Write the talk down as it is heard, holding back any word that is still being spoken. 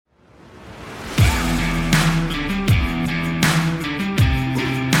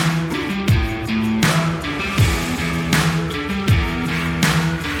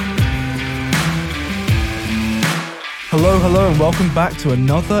hello, and welcome back to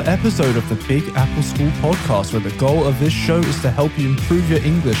another episode of the Big Apple School podcast, where the goal of this show is to help you improve your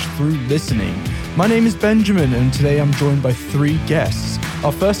English through listening. My name is Benjamin, and today I'm joined by three guests.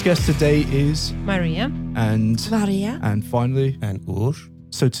 Our first guest today is Maria. And Maria. And finally, and Ur.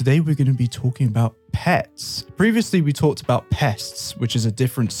 So today we're going to be talking about pets. Previously we talked about pests, which is a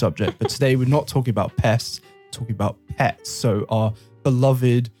different subject, but today we're not talking about pests, we're talking about pets. So our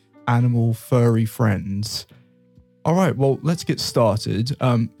beloved animal furry friends. All right, well, let's get started.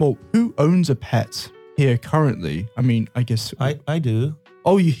 Who owns a pet here currently? I mean, I guess... I do.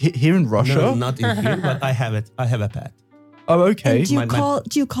 Oh, you here in Russia? No, not in here, but I have it. I have a pet. Oh, okay. And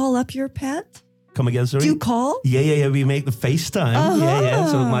do you call up your pet? Come again, sorry? Do you call? Yeah. We make the FaceTime. Uh-huh. Yeah.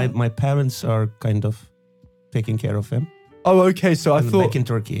 So my parents are kind of taking care of him. Oh, okay. So I thought... Back in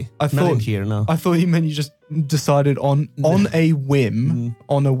Turkey. Not in here, no. I thought you meant you just decided on a whim,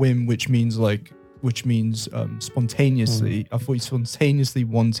 which means spontaneously. I thought you spontaneously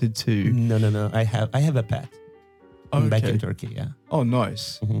wanted to. No. I have a pet. Back in Turkey, yeah. Oh,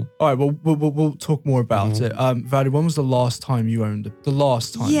 nice. Mm-hmm. All right, well, we'll talk more about it. Vadi, when was the last time you owned it? The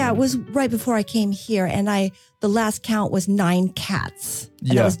last time? Yeah, it was right before I came here, and the last count was 9 cats.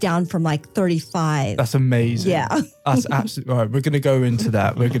 And Yeah. I was down from like 35. That's amazing. Yeah. That's absolutely all right. We're going to go into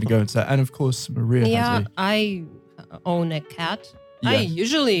that. And of course, Maria has I own a cat. Yeah. I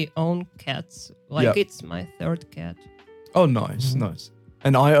usually own cats. Yeah. It's my third cat. Oh, nice.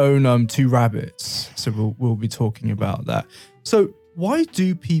 And I own 2 rabbits, so we'll be talking about that. So why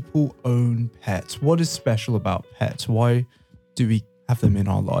do people own pets? What is special about pets? Why do we have them in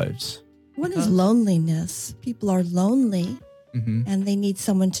our lives? One is loneliness. People are lonely, and they need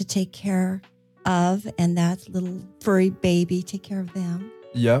someone to take care of, and that little furry baby, take care of them.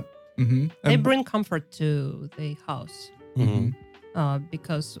 Yeah. Mm-hmm. They bring comfort to the house. Mm-hmm.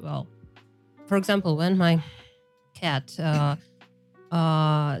 Because, well, for example, when my cat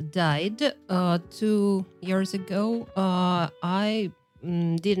died 2 years ago, I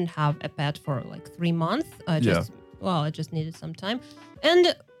didn't have a pet for like 3 months. I just needed some time.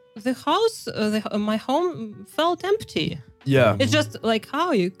 And the house, my home felt empty. Yeah. It's just like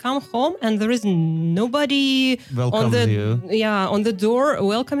how you come home and there is nobody on the door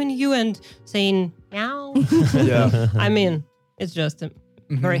welcoming you and saying meow. Yeah. I mean, it's just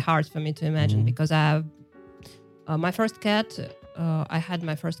very hard for me to imagine because I have my first cat. I had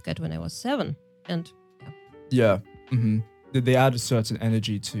my first cat when I was 7, and Yeah. They add a certain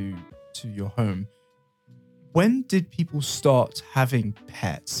energy to your home. When did people start having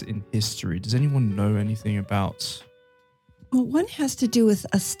pets in history? Does anyone know anything about? Well, one has to do with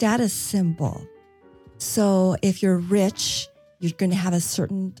a status symbol. So if you're rich, you're going to have a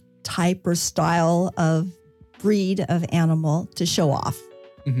certain type or style of breed of animal to show off.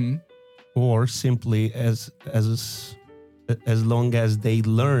 Or simply as long as they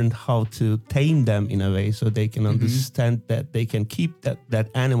learned how to tame them in a way so they can understand that they can keep that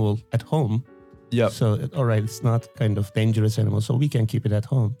animal at home. Yeah. So, all right, it's not kind of dangerous animal, so we can keep it at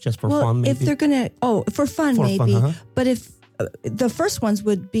home just for fun. Maybe. If they're going to, for fun, maybe. But if the first ones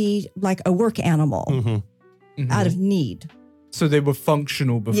would be like a work animal out of need. So they were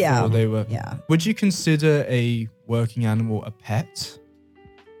functional before they were. Yeah. Would you consider a working animal a pet?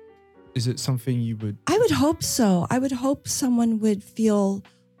 Is it something you would? I would hope so. I would hope someone would feel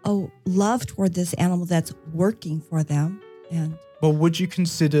a love toward this animal that's working for them. And Well, would you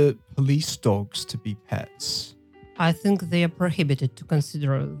consider police dogs to be pets? I think they are prohibited to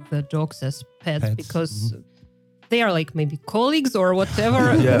consider the dogs as pets because they are like maybe colleagues or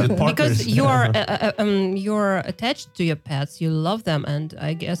whatever. Because you are you're attached to your pets, you love them, and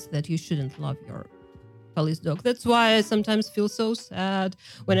I guess that you shouldn't love your police dog. That's why I sometimes feel so sad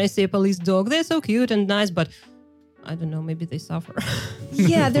when I see a police dog. They're so cute and nice, but I don't know, maybe they suffer.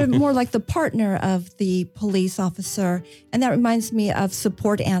 yeah, they're more like the partner of the police officer. And that reminds me of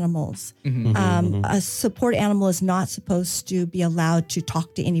support animals. A support animal is not supposed to be allowed to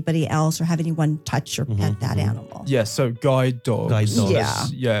talk to anybody else or have anyone touch or pet that animal. Yeah, so guide dogs. Yeah.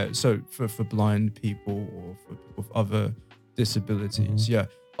 Yeah, so for blind people or for people with other disabilities. Yeah.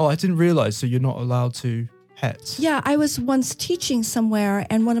 Oh, I didn't realize. So you're not allowed to pet. Yeah, I was once teaching somewhere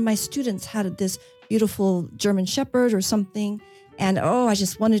and one of my students had this beautiful German Shepherd or something. And I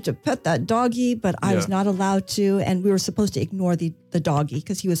just wanted to pet that doggy, but I was not allowed to. And we were supposed to ignore the doggy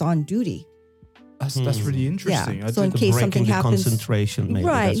because he was on duty. That's really interesting. Yeah. So in case something happens, concentration, maybe,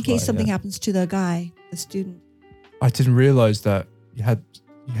 right? In case something happens to the guy, the student. I didn't realize that you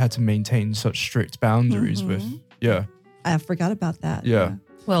had to maintain such strict boundaries with. Yeah. I forgot about that. Yeah.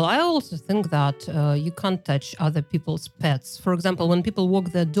 Well, I also think that you can't touch other people's pets. For example, when people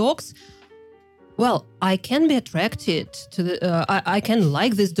walk their dogs, well, I can be attracted to I can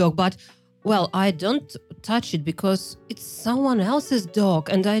like this dog, but, well, I don't touch it because it's someone else's dog.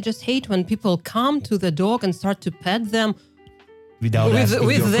 And I just hate when people come to the dog and start to pet them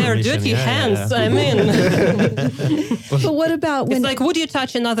with their dirty hands. I mean, but what about when? It's like, would you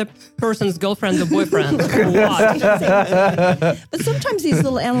touch another person's girlfriend or boyfriend? What? But sometimes these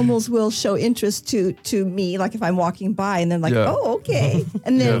little animals will show interest to me, like if I'm walking by, and they're like, "Oh, okay,"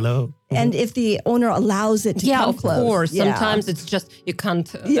 and then. And if the owner allows it to come close. Of course. Yeah. Sometimes it's just, you can't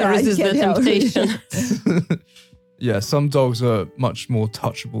resist the temptation. Yeah, some dogs are much more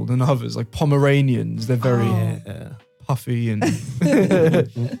touchable than others. Like Pomeranians, they're very puffy and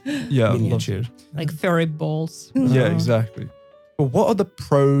miniature. Like furry balls. Yeah, exactly. But what are the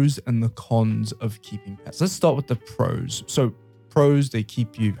pros and the cons of keeping pets? Let's start with the pros. So pros, they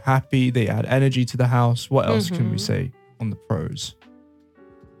keep you happy, they add energy to the house. What else can we say on the pros?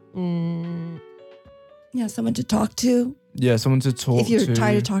 Yeah, someone to talk to. Yeah, someone to talk to. If you're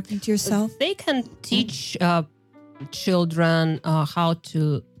tired of talking to yourself. They can teach children how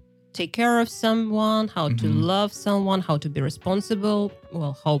to take care of someone, how to love someone, how to be responsible.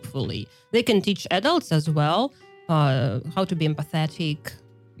 Well, hopefully. They can teach adults as well how to be empathetic,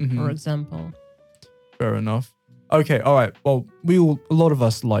 for example. Fair enough. Okay, all right. Well, a lot of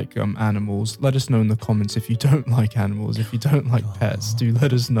us like animals. Let us know in the comments if you don't like animals, if you don't like pets. Do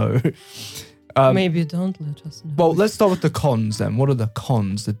let us know. Maybe don't let us know. Well, let's start with the cons then. What are the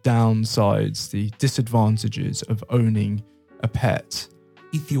cons, the downsides, the disadvantages of owning a pet?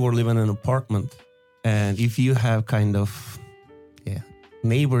 If you are living in an apartment and if you have kind of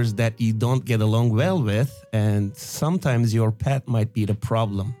neighbors that you don't get along well with, and sometimes your pet might be the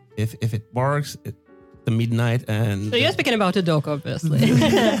problem. If it barks at the midnight and... So you're speaking about a dog, obviously.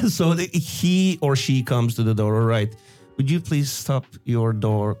 So he or she comes to the door, all right, would you please stop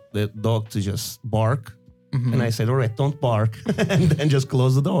the dog to just bark? And I said, all right, don't bark, and then just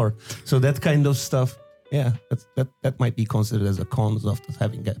close the door. So that kind of stuff, that might be considered as a cons of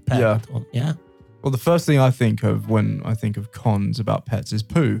having a pet at home. Yeah. Well, the first thing I think of when I think of cons about pets is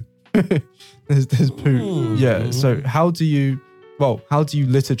poo. there's poo. Yeah. So how do you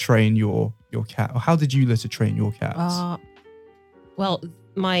litter train your cat? Or how did you litter train your cats? Well,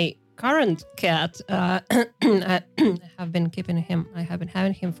 my current cat, I have been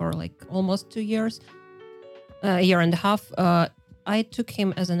having him for like almost 2 years, a year and a half. I took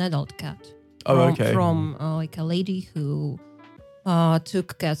him as an adult cat. From like a lady who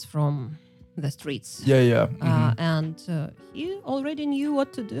took cats from the streets. Yeah. And he already knew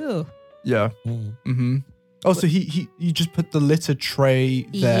what to do. Yeah. Oh, so you just put the litter tray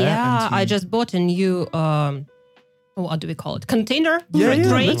there? Yeah, I just bought a new what do we call it? Container?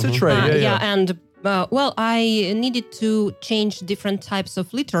 Tray? Litter tray. And I needed to change different types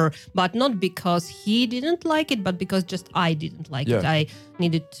of litter, but not because he didn't like it, but because just I didn't like it. I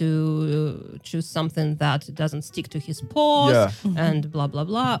needed to choose something that doesn't stick to his paws and blah, blah,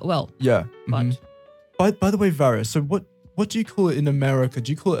 blah. Well, but... By the way, Varys, so what do you call it in America?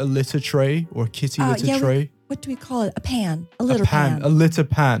 Do you call it a litter tray or a kitty litter tray? What do we call it? A pan. A litter pan. A litter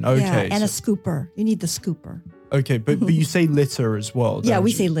pan. Okay. Yeah, and a scooper. You need the scooper. Okay, but you say litter as well. Yeah,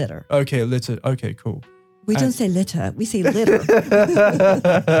 we say litter. Okay, litter. Okay, cool. We don't say litter. We say litter.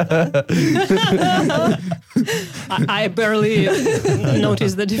 I barely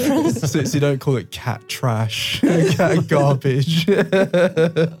noticed the difference. So you don't call it cat trash, cat garbage,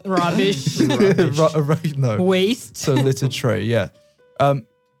 rubbish, no waste. So litter tray, yeah.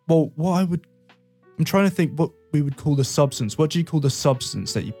 Well, I'm trying to think what we would call the substance. What do you call the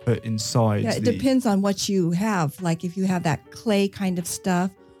substance that you put inside? Yeah, it depends on what you have. Like if you have that clay kind of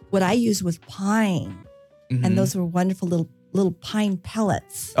stuff, what I use was pine. And those were wonderful little pine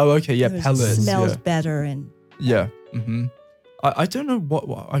pellets. Oh, okay, yeah, pellets. It smells better and I don't know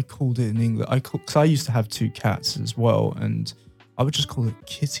what I called it in English. Because I used to have 2 cats as well, and I would just call it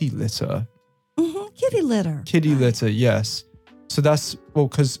kitty litter. Kitty litter. Kitty litter, yes. So that's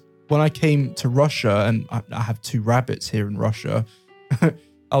because when I came to Russia, and I have 2 rabbits here in Russia,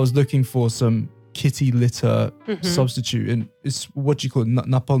 I was looking for some kitty litter substitute, and it's what do you call it?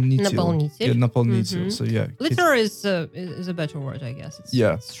 Napolnitil. Yeah, napolnitil. So yeah, litter is a better word, I guess.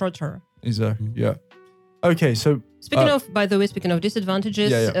 It's shorter. Exactly. Yeah. Okay, so speaking of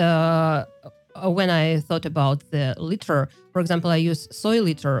disadvantages, when I thought about the litter, for example, I use soy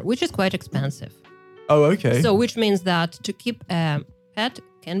litter, which is quite expensive. Oh, okay. So which means that to keep a pet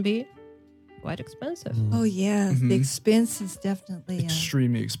can be quite expensive. Oh yes, the expense is definitely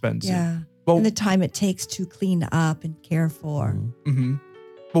extremely expensive. Yeah. Well, and the time it takes to clean up and care for.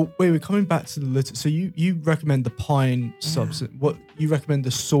 Well, wait, we're coming back to the litter. So you recommend the pine substance. What you recommend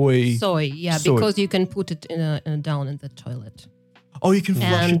the soy? Soy, because you can put it down in the toilet. Oh, you can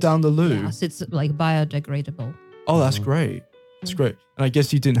flush it down the loo. Yes, it's like biodegradable. Oh, that's great. That's great. And I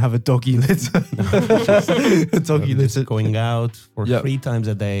guess you didn't have a doggy litter. A doggy litter. Going out for 3 times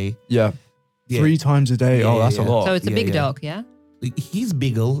a day. Yeah. 3 times a day. Oh, that's a lot. So it's a big dog, yeah? He's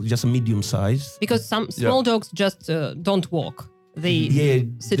bigger, just a medium size. Because some small dogs just don't walk. They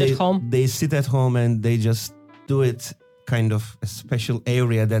sit at home. They sit at home and they just do it kind of a special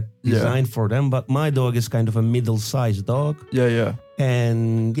area that designed for them. But my dog is kind of a middle-sized dog. Yeah.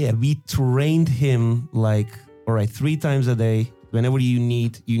 And we trained him like, all right, 3 times a day. Whenever you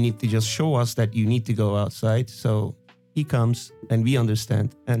need to just show us that you need to go outside. So he comes and we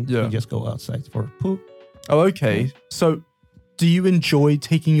understand and we just go outside for poo. Oh, okay. So do you enjoy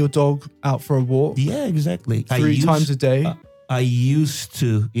taking your dog out for a walk? Yeah, exactly. 3 times a day? I used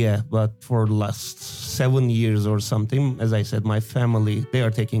to, but for the last 7 years or something, as I said, my family, they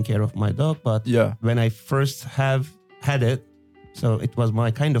are taking care of my dog. But when I first had it, so it was my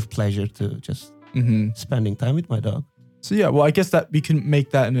kind of pleasure to just spending time with my dog. So well, I guess that we can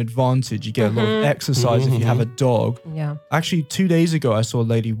make that an advantage. You get a lot of exercise if you have a dog. Yeah. Actually, 2 days ago, I saw a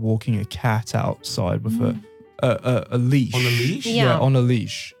lady walking a cat outside with a leash. On a leash? Yeah, on a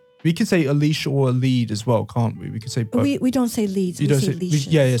leash. We can say a leash or a lead as well, can't we? We could say both. We don't say leads. We say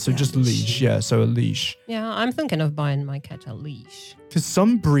leashes. So just leash. Yeah, so a leash. Yeah, I'm thinking of buying my cat a leash. Because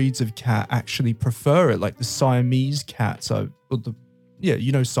some breeds of cat actually prefer it, like the Siamese cats.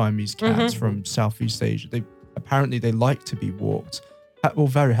 Siamese cats from Southeast Asia. Apparently they like to be walked. Well,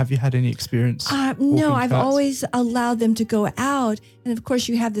 Valerie, have you had any experience? No, I've always allowed them to go out, and of course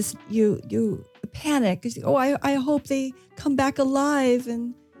you have this you panic. I hope they come back alive,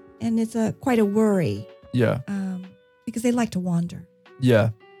 and it's quite a worry. Yeah. Because they like to wander.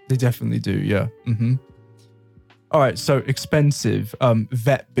 Yeah, they definitely do. Yeah. Mm-hmm. All right. So expensive.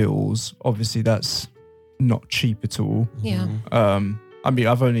 Vet bills. Obviously, that's not cheap at all. Yeah.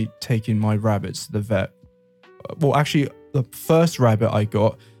 I've only taken my rabbits to the vet. Well, actually, the first rabbit I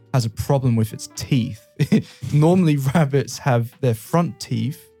got has a problem with its teeth. Normally, rabbits have their front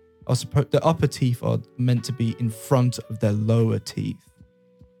teeth. The upper teeth are meant to be in front of their lower teeth.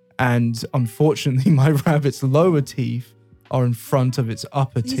 And unfortunately, my rabbit's lower teeth are in front of its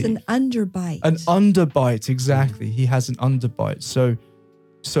upper teeth. He's an underbite. An underbite, exactly. He has an underbite. So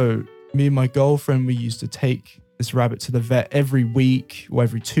me and my girlfriend, we used to take this rabbit to the vet every week or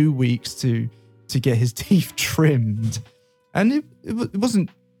every 2 weeks to get his teeth trimmed. And it wasn't,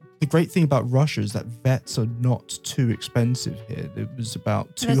 the great thing about Russia is that vets are not too expensive here. It was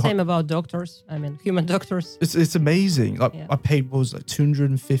about the same about doctors. Human doctors. It's amazing. I paid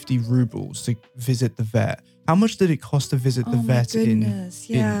 250 rubles to visit the vet. How much did it cost to visit the vet in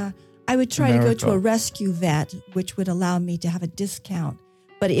I would try America? To go to a rescue vet, which would allow me to have a discount,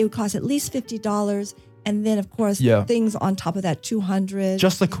 but it would cost at least $50. And then, of course, things on top of that, $200.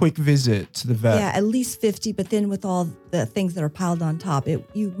 Just a quick visit to the vet. Yeah, at least $50. But then with all the things that are piled on top,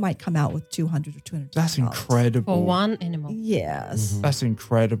 you might come out with $200 or $200. That's incredible. For one animal. Yes. Mm-hmm. That's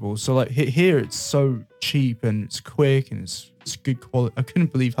incredible. So here it's so cheap and it's quick and it's good quality. I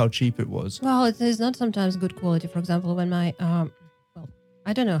couldn't believe how cheap it was. Well, it is not sometimes good quality. For example, when my,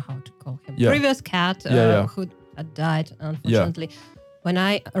 I don't know how to call him. Previous cat who had died, unfortunately. Yeah. When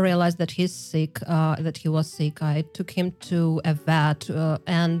I realized that he was sick, I took him to a vet.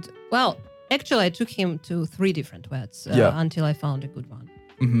 Actually, I took him to 3 different vets until I found a good one.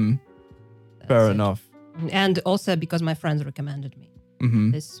 Mm-hmm. Fair enough. And also because my friends recommended me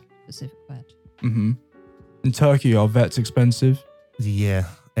this specific vet. Mm-hmm. In Turkey, are vets expensive? Yeah,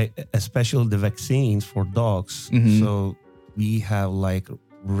 especially the vaccines for dogs. Mm-hmm. So we have like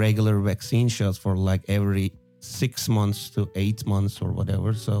regular vaccine shots for like every 6 months to 8 months or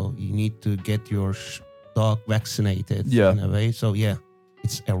whatever. So you need to get your dog vaccinated in a way. So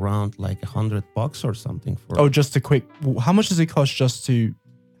it's around like $100 or something for. Just a quick. How much does it cost just to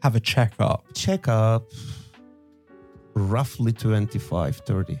have a checkup? Roughly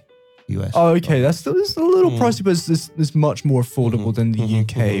 25-30 US. Oh, okay. That's still a little pricey, but it's much more affordable than the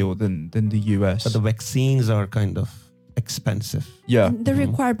UK or than the US. But the vaccines are kind of expensive. Yeah. They're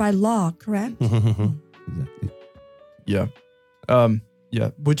required by law, correct? Exactly. Yeah.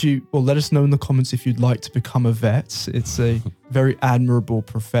 Let us know in the comments if you'd like to become a vet. It's a very admirable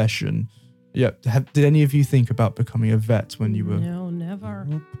profession. Yeah. Did any of you think about becoming a vet when you were? No, never.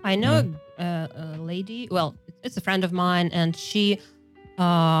 I know a lady. Well, it's a friend of mine, and she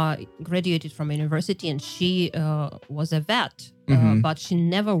graduated from university, and she was a vet, but she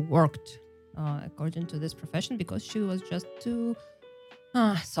never worked according to this profession because she was just too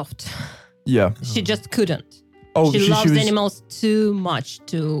Soft. Yeah. She just couldn't. Oh, she loves was, animals too much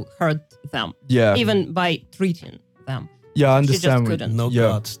to hurt them. Yeah. Even by treating them. Yeah, I understand. She just couldn't. No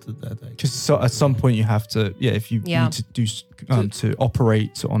guts to that. Because at some point you have to, if you need to do to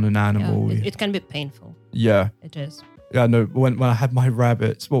operate on an animal. It can be painful. Yeah. It is. Yeah, no, when I had my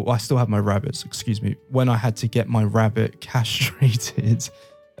rabbits, well, I still have my rabbits, excuse me. When I had to get my rabbit castrated,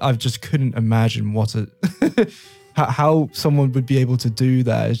 I just couldn't imagine how someone would be able to do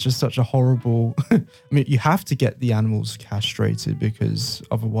that. It's just such a horrible, I mean, you have to get the animals castrated because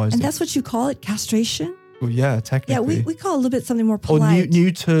otherwise. And that's what you call it, castration? Well, yeah, technically. Yeah, we call it a little bit something more Or polite.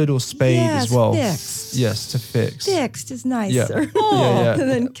 neutered or spayed as well. Fixed. Yes, to fix. Fixed is nicer. Yeah. Yeah. And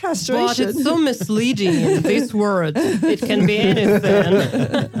then castration. But it's so misleading, this word. It can be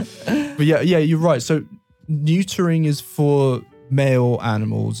anything. But yeah, you're right. So neutering is for male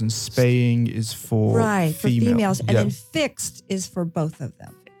animals and spaying is for for females. And then fixed is for both of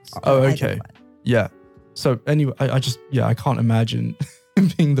them. Oh, okay. Yeah. So anyway, I can't imagine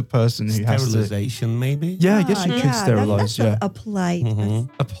being the person who has to. Sterilization, maybe? Yeah, I guess you could sterilize. That's a polite.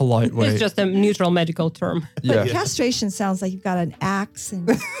 A polite way. It's just a neutral medical term. But castration sounds like you've got an axe and.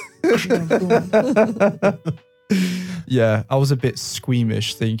 Boom. Yeah, I was a bit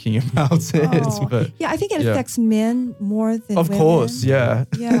squeamish thinking about it, but I think it affects men more than of women. course, yeah.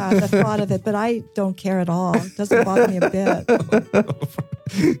 Yeah, the thought of it, but I don't care at all. It doesn't bother me a bit.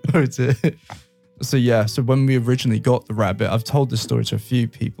 Oh, dear. So when we originally got the rabbit, I've told this story to a few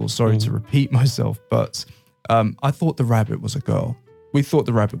people. Sorry to repeat myself, but I thought the rabbit was a girl. We thought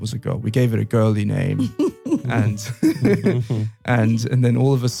the rabbit was a girl. We gave it a girly name, and then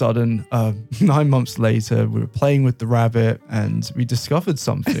all of a sudden, 9 months later, we were playing with the rabbit, and we discovered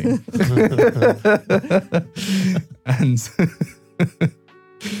something.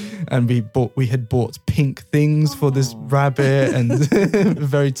 And we had bought pink things for this rabbit, and a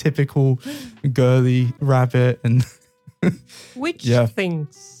very typical girly rabbit, and which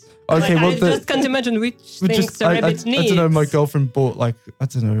things? Okay, I just can't imagine which things a rabbit needs. I don't know. My girlfriend bought like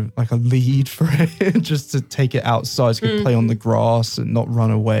a lead for it, just to take it outside so it could play on the grass and not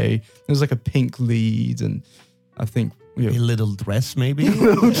run away. It was like a pink lead, and I think a little dress, maybe.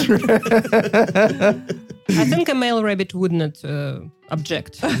 I think a male rabbit would not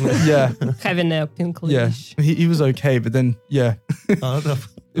object. Yeah, having a pink leash. Yeah, he was okay, but then it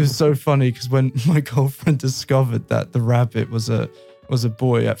was so funny because when my girlfriend discovered that the rabbit was a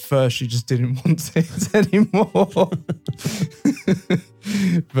boy, at first she just didn't want it anymore.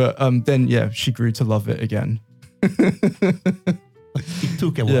 But then she grew to love it again. It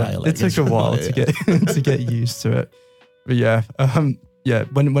took a while. It took a while to get used to it. But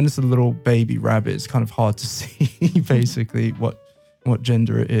when it's a little baby rabbit, it's kind of hard to see basically what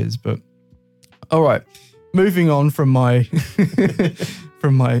gender it is. But all right, moving on from my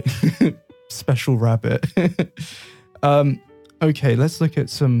special rabbit. Okay, let's look at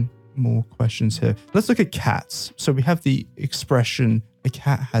some more questions here. Let's look at cats. So we have the expression, a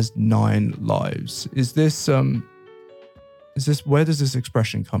cat has 9 lives. Is this where does this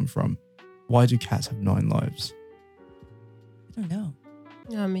expression come from? Why do cats have 9 lives? I don't know.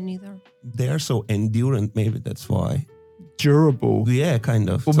 Yeah, me neither. They're so endurant, maybe that's why. Durable. Yeah, kind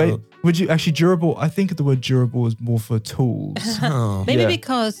of. Well, would you actually durable? I think the word durable is more for tools. Maybe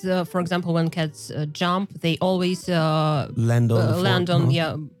because, for example, when cats jump, they always land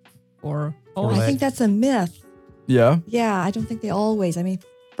on or I think that's a myth. Yeah. Yeah, I don't think they always. I mean,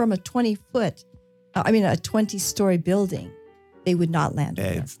 from a 20-story building, they would not land.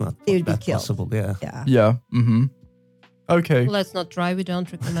 It's not. They would be killed. Possible. Yeah. Yeah. Yeah. Mm-hmm. Okay. Let's not try. We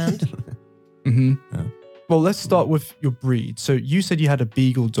don't recommend. Mm-hmm. Yeah. Well, let's start with your breed. So you said you had a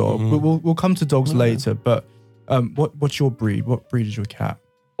beagle dog. We'll come to dogs later, but what's your breed? What breed is your cat?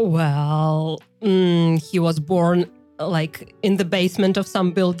 Well, he was born like in the basement of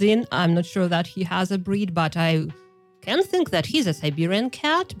some building. I'm not sure that he has a breed, but I can think that he's a Siberian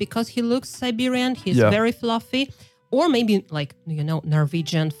cat because he looks Siberian. He's very fluffy. Or maybe like,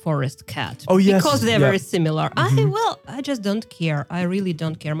 Norwegian forest cat. Oh, yes. Because they're very similar. I just don't care. I really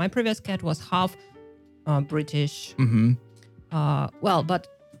don't care. My previous cat was half British. Mm-hmm. But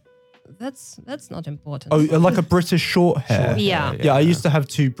that's not important. Oh, like a British short hair. Yeah. I used to have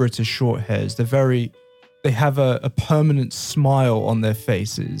 2 British short hairs. They have a permanent smile on their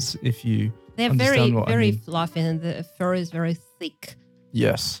faces. If you they're understand what I very mean. fluffy, and the fur is very thick.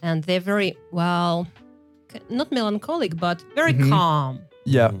 Yes. And they're very not melancholic, but very calm.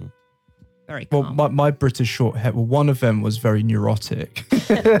 Yeah. Very calm. Well, my British short hair, one of them was very neurotic.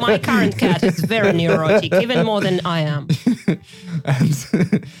 My current cat is very neurotic, even more than I am. And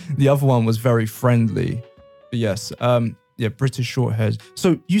the other one was very friendly. But yes. Yeah, British short-hairs.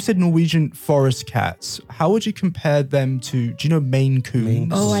 So you said Norwegian forest cats. How would you compare them to, do you know Maine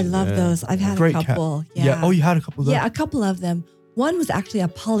Coons? Oh, I love those. I've had Great a couple. cat. Yeah. Oh, you had a couple of them? Yeah, a couple of them. One was actually a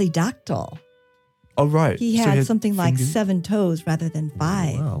polydactyl. Oh, right. He So had something like 7 toes rather than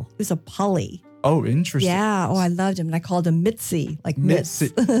 5. Wow. It was a poly. Oh, interesting. Yeah. Oh, I loved him. And I called him Mitzi, like Mitzi.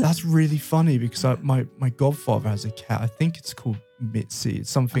 That's really funny because my godfather has a cat. I think it's called Mitzi. It's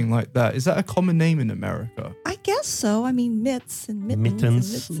something like that. Is that a common name in America? I guess so. I mean, Mitts and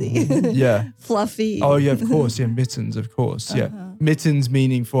Mittens. And Mitzi. Yeah. Fluffy. Oh, yeah, of course. Yeah, mittens, of course. Yeah. Mittens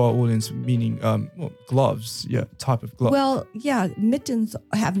meaning, for our audience, meaning gloves. Yeah, type of glove. Well, yeah, mittens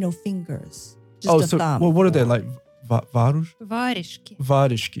have no fingers. Just a thumb. Well, what are they like? Varush? Варежки.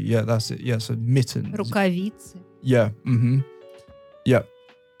 Varishki. Yeah, that's it. Yeah, so mittens. Рукавицы. Yeah. Mm-hmm. Yeah.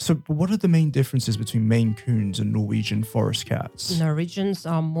 So what are the main differences between Maine Coons and Norwegian forest cats? Norwegians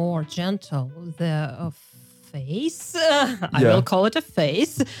are more gentle. The face, I will call it a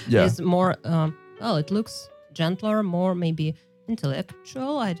face, is more, it looks gentler, more maybe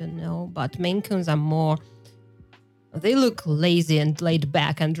intellectual, I don't know. But Maine Coons are more, they look lazy and laid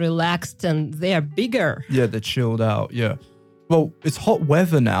back and relaxed, and they're bigger. Yeah, they're chilled out. Yeah. Well, it's hot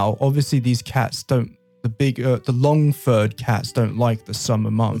weather now. Obviously, these cats don't, the long-furred cats don't like the summer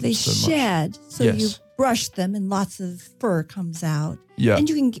months They so shed, much. so you brush them and lots of fur comes out. Yeah. And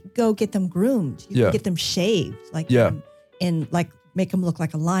you can go get them groomed. You can get them shaved, make them look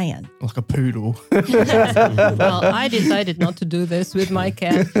like a lion. Like a poodle. Well, I decided not to do this with my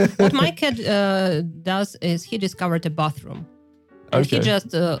cat. What my cat does is he discovered a bathroom. And he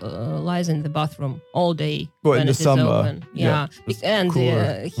just lies in the bathroom all day when in the it is summer. open. Yeah. And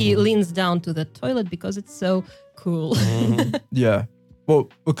he leans down to the toilet because it's so cool. Yeah. Well,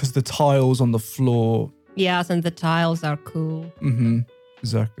 because the tiles on the floor. Yes, and the tiles are cool. Mm-hmm.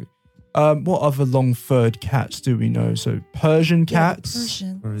 Exactly. What other long-furred cats do we know? So Persian cats.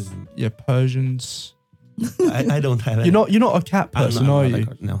 Persian. Yeah, Persians. I don't have. You're not a cat person, are you?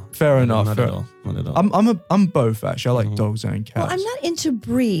 No. Fair enough. Not at all. Not at all. I'm both actually. I like dogs and cats. Well, I'm not into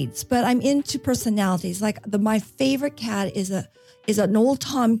breeds, but I'm into personalities. Like my favorite cat is an old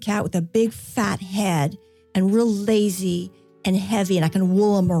tomcat with a big fat head and real lazy and heavy, and I can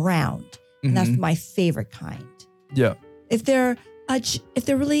wool them around. And that's my favorite kind. Yeah. If they're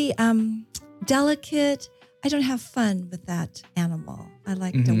really delicate, I don't have fun with that animal. I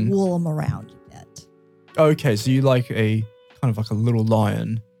like to wool them around a bit. Okay, so you like a kind of like a little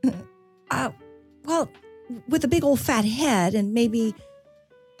lion. Well, with a big old fat head and maybe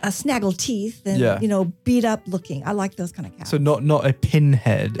snaggle teeth and beat up looking. I like those kind of cats. So not a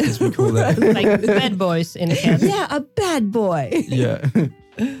pinhead, as we call it. Like bad boys in cats. Yeah, a bad boy. Yeah.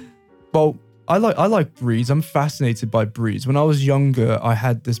 Well, I like breeds. I'm fascinated by breeds. When I was younger, I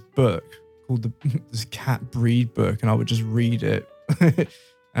had this book called this cat breed book, and I would just read it.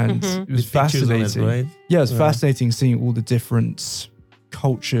 And it was fascinating. Right? Yeah, it's fascinating seeing all the different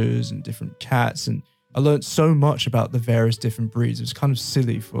cultures and different cats, and I learned so much about the various different breeds. It was kind of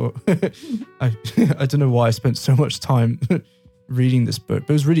silly for I don't know why I spent so much time reading this book, but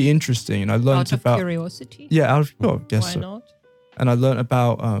it was really interesting, and I learned about curiosity. Yeah, I guess why so. Not? And I learned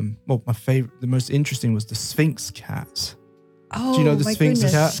about my favorite, the most interesting was the Sphinx cat. Oh, do you know the Sphinx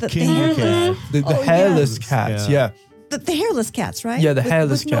cat? The hairless, the hairless cats. Yeah. The hairless cats, right? Yeah, the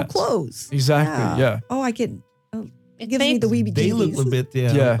hairless with cats. No clothes. Exactly. Yeah. Oh, I get. It gives me the weebie. They look a bit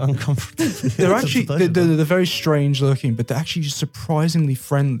uncomfortable. They're actually they're very strange looking, but they're actually surprisingly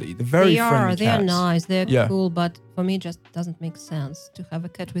friendly. They're very friendly. They are nice. They're cool, but for me, it just doesn't make sense to have a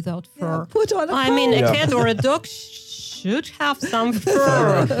cat without fur. Yeah, put on a I mean, a cat or a dog should have some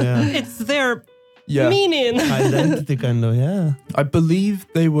fur. It's their meaning. Identity kind of, yeah. I believe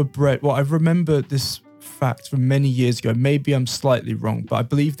they were bred. Well, I remember this fact from many years ago. Maybe I'm slightly wrong, but I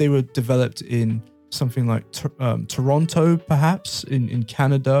believe they were developed in something like Toronto, perhaps, in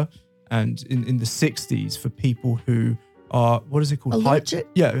Canada, and in the 60s for people who are, what is it called? Allergic?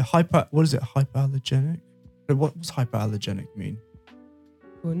 What is it? Hyperallergenic? What's hyperallergenic mean?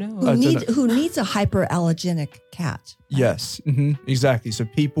 Who knows? Who needs a hyperallergenic cat? Yes, exactly. So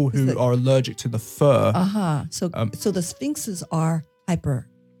people who are allergic to the fur. So the Sphinxes are hyper.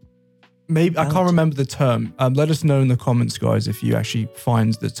 Maybe I can't remember the term. Let us know in the comments, guys, if you actually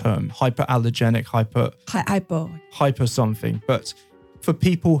find the term hyperallergenic, hyper something. But for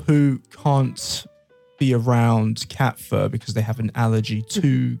people who can't be around cat fur because they have an allergy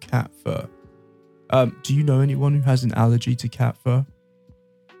to cat fur, do you know anyone who has an allergy to cat fur?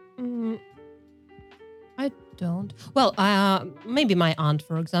 I don't. Well, maybe my aunt,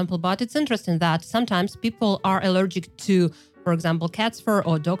 for example. But it's interesting that sometimes people are allergic to, for example, cat's fur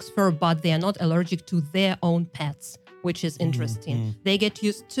or dog's fur, but they are not allergic to their own pets. which is interesting. They get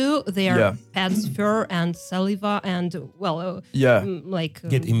used to their pet's fur and saliva and dermal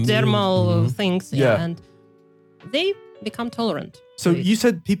things, and they become tolerant. So you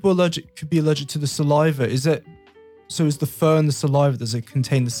said people could be allergic to the saliva. Is the fur and the saliva, does it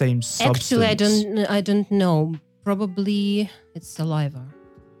contain the same substance? Actually, I don't know. Probably it's saliva.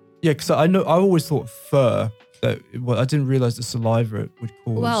 Yeah, because I always thought fur. I didn't realize the saliva would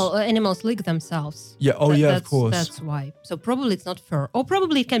cause. Well, animals lick themselves. Yeah. Oh, of course. That's why. So probably it's not fur, or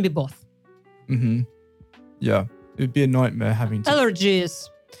probably it can be both. Mm-hmm. Yeah, it would be a nightmare having to. Allergies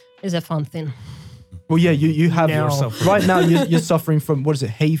is a fun thing. Well, yeah, you have right now. You're suffering from, what is it?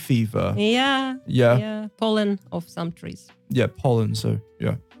 Hay fever. Yeah. Pollen of some trees. Yeah, pollen. So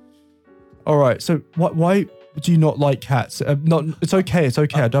yeah. All right. So why do you not like cats? It's okay. It's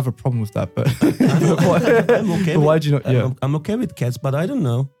okay. I don't have a problem with that. But I'm okay. Why do you not? Yeah. I'm okay with cats, but I don't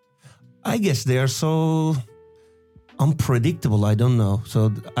know. I guess they are so unpredictable. I don't know.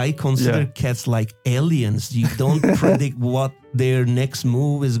 So I consider cats like aliens. You don't predict what their next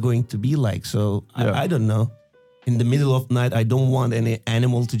move is going to be like. So I don't know. In the middle of night, I don't want any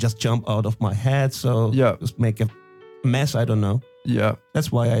animal to just jump out of my head. So just make a mess. I don't know. Yeah.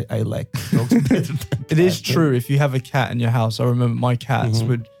 That's why I like dogs better than cats. It is true. If you have a cat in your house, I remember my cats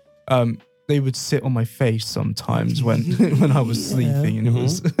would they would sit on my face sometimes when I was sleeping, and it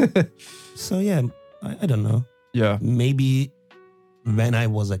was So yeah, I don't know. Yeah. Maybe when I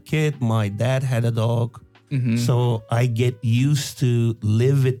was a kid, my dad had a dog. So I get used to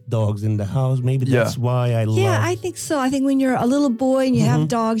live with dogs in the house. Maybe that's why I love. Yeah, I think so. I think when you're a little boy and you have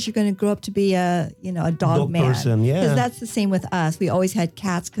dogs, you're going to grow up to be a dog man. Person. Yeah, because that's the same with us. We always had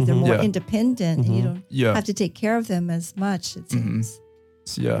cats because they're more independent, and you don't have to take care of them as much. It seems.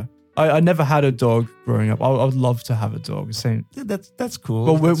 Yeah. I never had a dog growing up. I would love to have a dog. Same. Yeah, that's cool.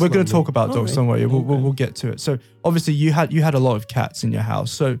 Well, we're going to talk about dogs. Don't worry. We'll get to it. So obviously you had a lot of cats in your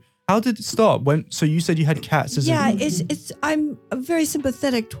house. So how did it start? So you said you had cats as I'm very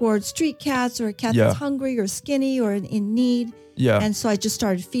sympathetic towards street cats or a cat that's hungry or skinny or in need. Yeah. And so I just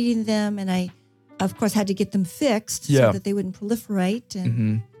started feeding them, and I, of course, had to get them fixed so that they wouldn't proliferate.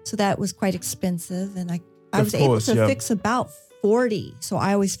 And so that was quite expensive. And I was able to fix about 40. So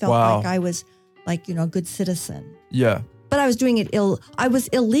I always felt like I was a good citizen. Yeah. But I was doing it I was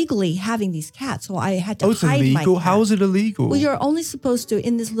illegally having these cats, so I had to hide it's illegal? my cat. How is it illegal? Well, you're only supposed to,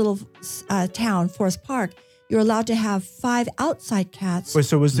 in this little town, Forest Park, you're allowed to have 5 outside cats. Wait,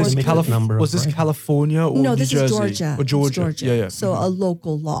 so was this California or No, New this Jersey? is Georgia. Or Georgia. It's Georgia. Yeah. So a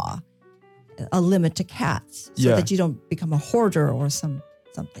local law, a limit to cats, so that you don't become a hoarder or something.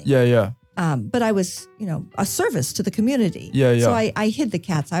 Yeah. But I was, a service to the community. Yeah. So I hid the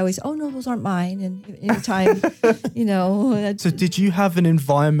cats. I always, no, those aren't mine. And anytime, So did you have an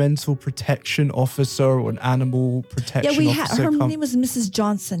environmental protection officer or an animal protection officer? Her name was Mrs.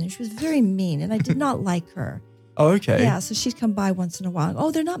 Johnson, and she was very mean, and I did not like her. Oh, okay. Yeah, so she'd come by once in a while. Oh,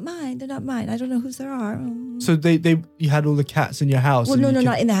 they're not mine. They're not mine. I don't know whose they are. So you had all the cats in your house? Well, no,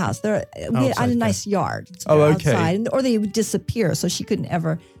 not in the house. We had a nice yard. So okay. Outside, or they would disappear, so she couldn't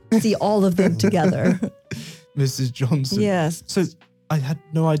ever see all of them together. Mrs. Johnson. Yes. So I had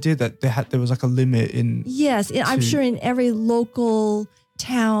no idea that there was like a limit in. Yes, I'm sure in every local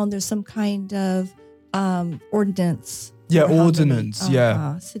town there's some kind of ordinance. Yeah, ordinance.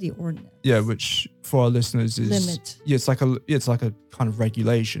 City ordinance. Yeah, which for our listeners is limit. Yeah, it's like a kind of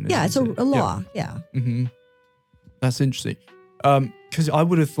regulation. Yeah, it's a law. Yeah. Mm-hmm. That's interesting. Because I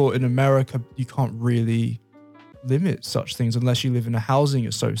would have thought in America you can't really limit such things unless you live in a housing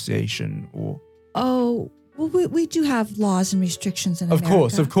association or. Oh. Well, we do have laws and restrictions in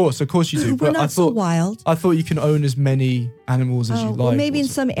America. Of course you do. We're not so wild. I thought you can own as many animals as you like. Well, maybe in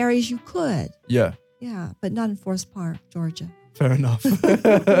some areas you could. Yeah. Yeah, but not in Forest Park, Georgia. Fair enough.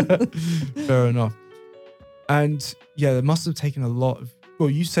 Fair enough. And yeah, there must have taken a lot of. Well,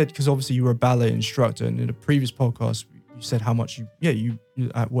 you said because obviously you were a ballet instructor, and in a previous podcast you said how much you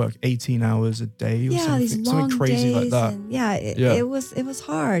at work 18 hours a day or something, these long something crazy days like that. It was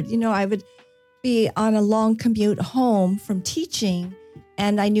hard. I would be on a long commute home from teaching,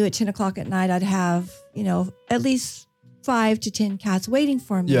 and I knew at 10 o'clock at night I'd have at least 5 to 10 cats waiting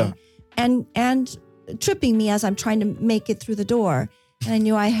for me, and tripping me as I'm trying to make it through the door. And I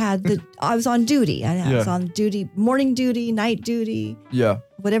knew I was on duty. I was on duty, morning duty, night duty. Yeah.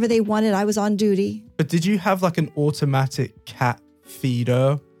 Whatever they wanted, I was on duty. But did you have like an automatic cat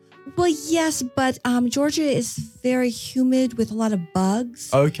feeder? Well, yes, but Georgia is very humid with a lot of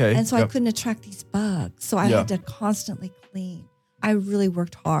bugs. Okay. And so I couldn't attract these bugs. So I had to constantly clean. I really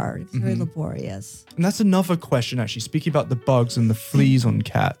worked hard. It was very laborious. And that's another question, actually. Speaking about the bugs and the fleas on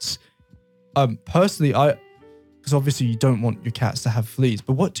cats. Personally, because obviously you don't want your cats to have fleas,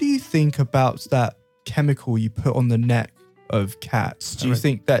 but what do you think about that chemical you put on the neck of cats? Do you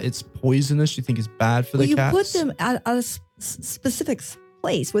think that it's poisonous? Do you think it's bad for the cats? You put them at a specific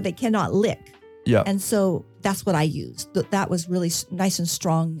place where they cannot lick. Yeah. And so that's what I used. That was really nice and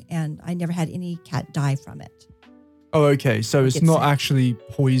strong, and I never had any cat die from it. Oh, okay. So it's not actually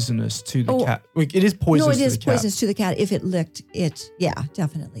poisonous to the cat. Like, it is poisonous to the cat. No, it is poisonous to the cat if it licked it. Yeah,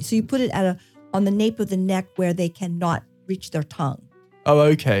 definitely. So you put it on the nape of the neck where they cannot reach their tongue. Oh,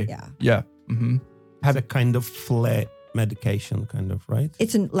 okay. Yeah. Yeah. Mm-hmm. Have a kind of flea medication, kind of, right?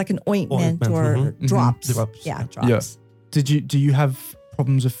 It's like an ointment or drops. Drops. Yeah, drops. Yeah. Do you have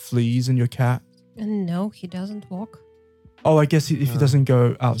problems with fleas in your cat? No, he doesn't walk. Oh, I guess if he doesn't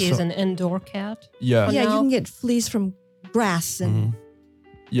go outside. He's an indoor cat. Yeah. Yeah, you can get fleas from grass and.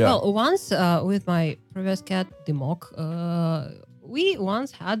 Yeah. Well, once with my previous cat, Dimok, we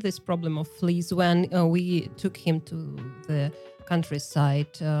once had this problem of fleas when we took him to the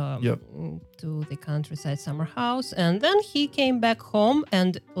countryside, to the countryside summer house, and then he came back home,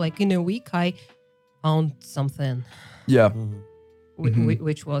 and like in a week, I found something. Yeah.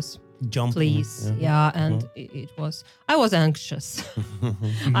 Which was jumping. Fleas. Yeah, and it was. I was anxious.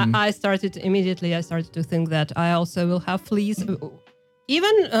 I started to think that I also will have fleas.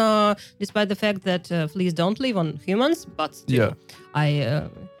 Even despite the fact that fleas don't live on humans, but still, I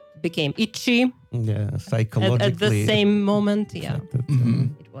became itchy. Yeah, psychologically. At the same moment, yeah.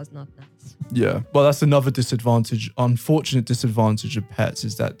 It was not nice. Yeah, well, that's another unfortunate disadvantage of pets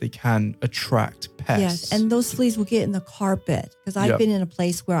is that they can attract pests. Yes, and those fleas will get in the carpet because I've been in a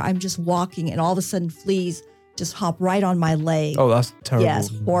place where I'm just walking and all of a sudden fleas just hop right on my leg. Oh, that's terrible. Yes,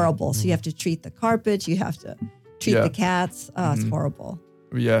 horrible. So you have to treat the carpet, you have to treat the cats. Oh, it's horrible.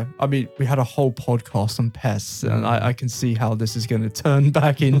 Yeah, I mean, we had a whole podcast on pests, and I can see how this is going to turn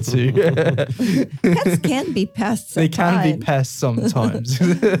back into. Pets can be pests. They can be pests sometimes.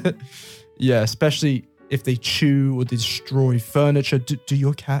 Yeah, especially if they chew or destroy furniture. Do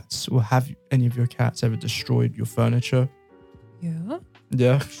your cats, or have any of your cats ever destroyed your furniture? Yeah.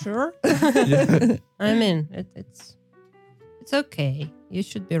 Yeah. Sure. Yeah. I mean, it's okay. You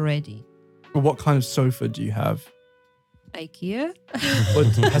should be ready. Well, what kind of sofa do you have? IKEA.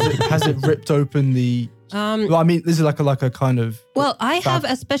 Has it ripped open the? Well, I mean, this is like a kind of. Well, I have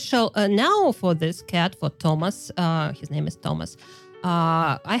a special now for this cat, for Thomas. His name is Thomas.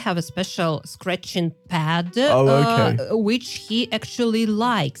 I have a special scratching pad, which he actually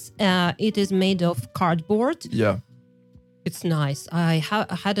likes. It is made of cardboard. Yeah, it's nice. I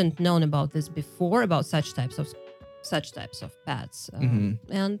hadn't known about this before, about such types of pads.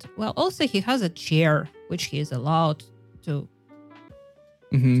 And well, also he has a chair which he is allowed to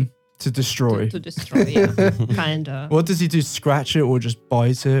destroy. To destroy, yeah, kind of. What does he do? Scratch it or just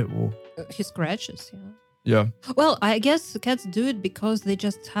bite it, or? He scratches, yeah. Yeah. Well, I guess cats do it because they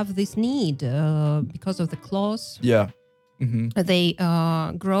just have this need because of the claws. Yeah. They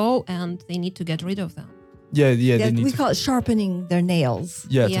grow and they need to get rid of them. Yeah. We call it sharpening their nails.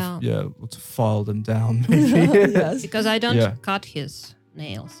 Yeah. Or to file them down, maybe. Yes. Because I don't cut his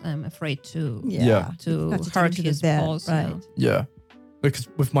nails. I'm afraid to hurt his paws. Right. Yeah. Because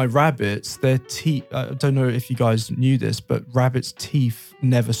with my rabbits, their teeth, I don't know if you guys knew this, but rabbits' teeth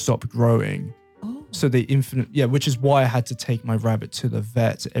never stop growing. So they which is why I had to take my rabbit to the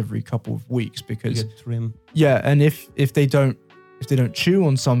vet every couple of weeks because trim. Yeah, and if they don't chew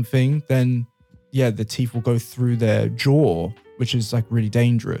on something, then the teeth will go through their jaw, which is like really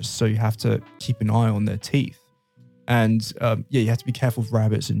dangerous. So you have to keep an eye on their teeth. And you have to be careful with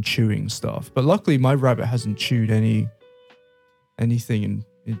rabbits and chewing stuff. But luckily my rabbit hasn't chewed anything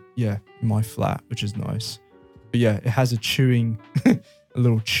in my flat, which is nice. But yeah, it has a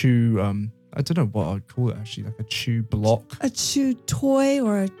little chew I don't know what I'd call it actually, like a chew block. A chew toy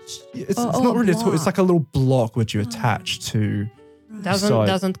or it's not really a toy. It's like a little block which you attach to.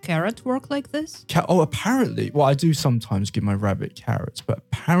 Doesn't carrot work like this? Apparently. Well, I do sometimes give my rabbit carrots, but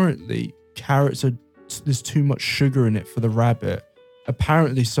apparently carrots there's too much sugar in it for the rabbit.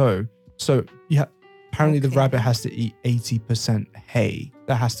 Apparently so. So apparently the rabbit has to eat 80% hay.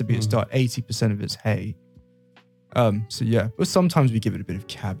 That has to be its diet, 80% of its hay. But sometimes we give it a bit of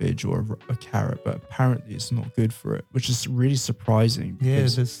cabbage or a carrot, but apparently it's not good for it, which is really surprising. Yeah,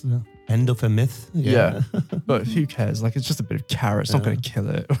 it's the end of a myth. Yeah, but who cares? Like, it's just a bit of carrot. It's not going to kill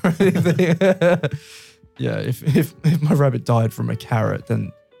it or anything. Yeah, if my rabbit died from a carrot,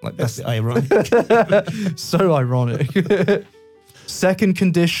 then like that's ironic. So ironic. Second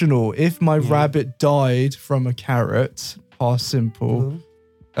conditional: if my rabbit died from a carrot, past simple.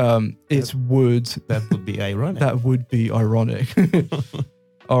 It would. That would be ironic. That would be ironic.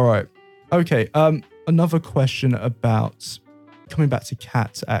 All right. Okay. another question about coming back to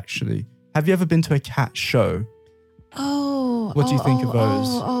cats, actually. Have you ever been to a cat show? What do you think of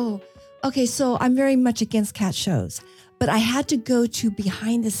those? Okay, so I'm very much against cat shows, but I had to go to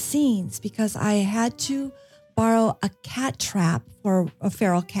behind the scenes because I had to borrow a cat trap for a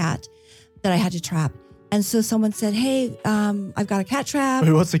feral cat that I had to trap. And so someone said, hey, I've got a cat trap.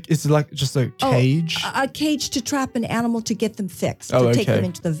 Wait, is it like just a cage? A cage to trap an animal to get them fixed, to take them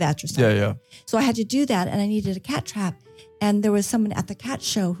into the vet or something. Yeah. So I had to do that, and I needed a cat trap. And there was someone at the cat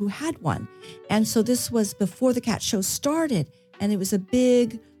show who had one. And so this was before the cat show started, and it was a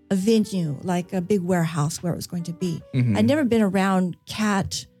venue, like a big warehouse where it was going to be. Mm-hmm. I'd never been around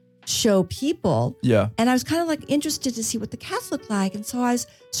cat show people. Yeah. And I was kind of like interested to see what the cats looked like. And so I was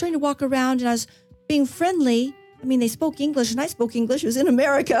starting to walk around and I was being friendly. I mean, they spoke English and I spoke English. It was in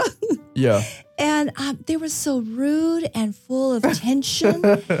America. Yeah. And they were so rude and full of tension.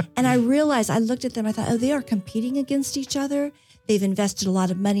 And I realized, I looked at them, I thought, oh, they are competing against each other. They've invested a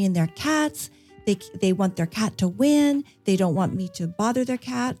lot of money in their cats. They want their cat to win. They don't want me to bother their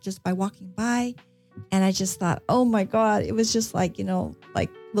cat just by walking by. And I just thought, oh my God, it was just like, like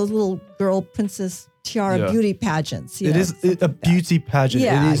the little girl princess tiara beauty pageants. It is a beauty pageant.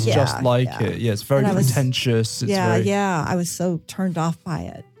 It is just like it. Yeah, it's very pretentious. I was so turned off by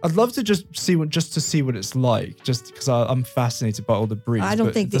it. I'd love to just see what it's like, just because I'm fascinated by all the breeds. I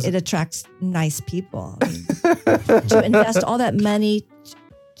don't think it attracts nice people. I mean, to invest all that money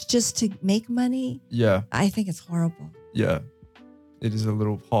just to make money. Yeah. I think it's horrible. Yeah. It is a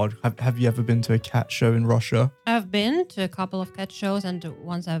little hard. Have you ever been to a cat show in Russia? I've been to a couple of cat shows, and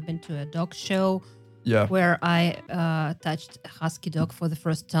once I've been to a dog show. Yeah. Where I touched a husky dog for the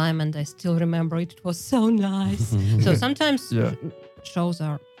first time, and I still remember it. It was so nice. So sometimes shows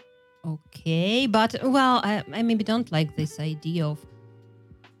are okay, but I maybe don't like this idea of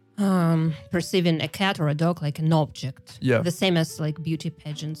perceiving a cat or a dog like an object. Yeah. The same as like beauty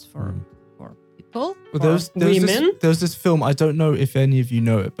pageants for people. Well, women. There's this film, I don't know if any of you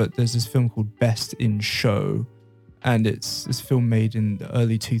know it, but there's this film called Best in Show. And it's this film made in the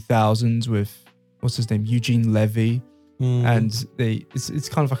early 2000s with, what's his name, Eugene Levy. And it's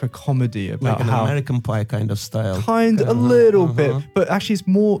kind of like a comedy about like an American Pie kind of style. A little bit. But actually it's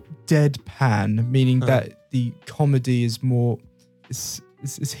more deadpan, meaning that the comedy is more, it's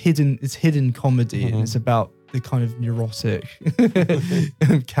hidden comedy, and it's about the kind of neurotic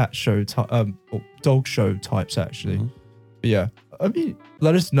cat show or dog show types, actually. But yeah, I mean,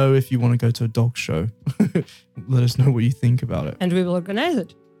 let us know if you want to go to a dog show. Let us know what you think about it, and we will organize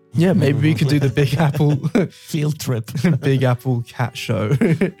it. Yeah, maybe we could do the Big Apple field trip, Big Apple cat show.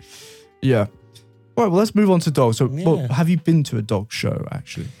 Yeah. All right, well, let's move on to dogs. So, have you been to a dog show,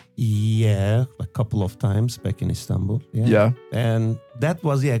 actually? Yeah, a couple of times back in Istanbul. Yeah. And that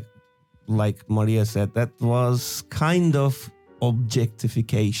was, like Maria said, that was kind of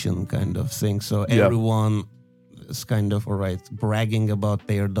objectification kind of thing. So everyone is kind of, all right, bragging about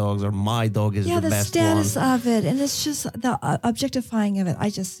their dogs, or my dog is the best one. Yeah, the status of it. And it's just the objectifying of it.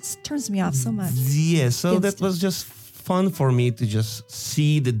 It turns me off so much. Yeah, so that was just fun for me to just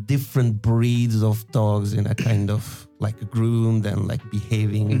see the different breeds of dogs in a kind of like groomed and like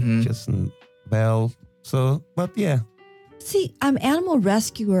behaving just well. So, but yeah. See, animal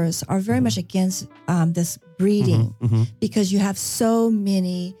rescuers are very much against this breeding because you have so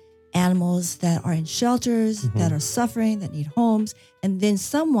many animals that are in shelters, that are suffering, that need homes, and then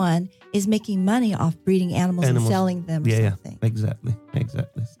someone is making money off breeding animals and selling them or something. Yeah, exactly.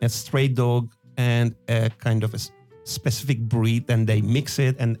 A stray dog and a kind of a specific breed, and they mix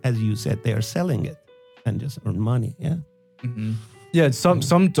it, and as you said, they are selling it and just earn money. Yeah. Yeah,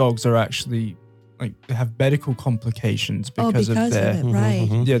 some dogs are actually like they have medical complications because of it, right?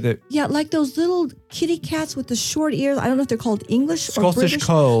 Yeah, like those little kitty cats with the short ears. I don't know if they're called English or British. Scottish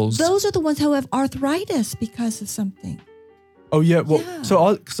curls. Those are the ones who have arthritis because of something. Oh yeah, well,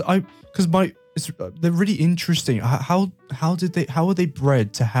 they're really interesting. How are they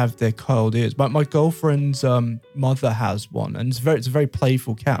bred to have their curled ears? My girlfriend's mother has one, and it's a very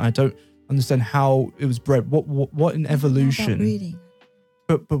playful cat. And I don't understand how it was bred. What in evolution? Breeding.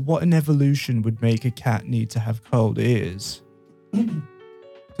 But what in evolution would make a cat need to have curled ears?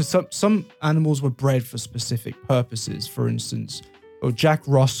 Because some animals were bred for specific purposes. For instance, Jack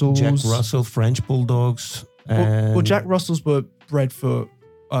Russell, French bulldogs. Well, Jack Russells were bred for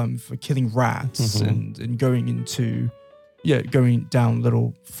killing rats and going down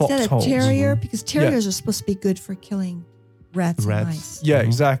little foxholes. Is that a terrier? Because terriers are supposed to be good for killing rats and mice. Yeah,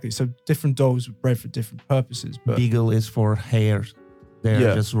 exactly. So different dogs were bred for different purposes. But Beagle is for hares.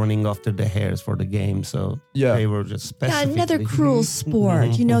 They're just running after the hares for the game. So they were just specifically... Yeah, another cruel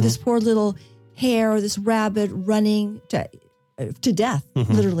sport. This poor little hare or this rabbit running to death,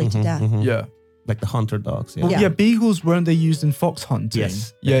 literally to death. Yeah. Like the hunter dogs. Yeah. Well, yeah, beagles, weren't they used in fox hunting?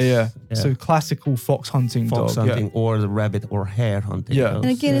 Yes. Yeah. So classical fox hunting Fox dog. hunting or the rabbit or hare hunting. Yeah. dogs,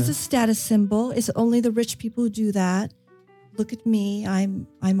 And again, it's a status symbol. It's only the rich people who do that. Look at me. I'm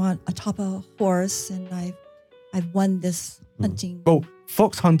on atop a horse and I've won this hunting. Well,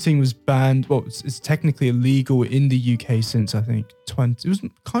 fox hunting was banned. Well, it's technically illegal in the UK since I think it was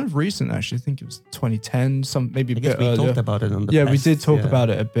kind of recent actually. I think it was 2010, maybe a I guess bit we earlier. talked about it on the Yeah, we past, did talk about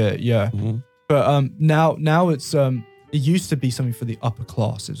it a bit. Yeah. But now it's it used to be something for the upper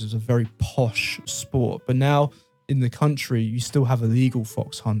classes. It was a very posh sport, but now in the country you still have illegal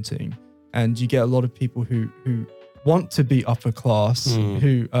fox hunting, and you get a lot of people who want to be upper class,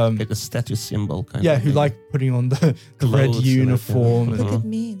 who like a status symbol kind yeah, of who thing. like putting on the red Clothes and uniform Look at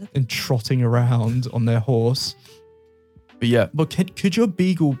me. Look and trotting around on their horse. But yeah, but could your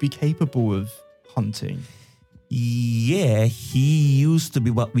beagle be capable of hunting? Yeah, he used to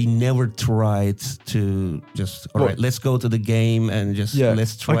be, but we never tried to just, all right, let's go to the game and just,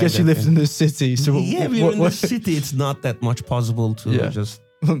 let's try. I guess you lived in the city. So yeah, we're in the city. It's not that much possible to just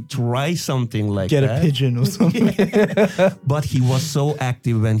try something like get that. a pigeon or something. But he was so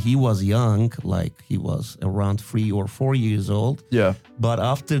active when he was young, like he was around 3 or 4 years old. Yeah. But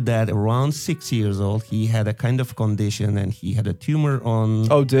after that, around 6 years old, he had a kind of condition and he had a tumor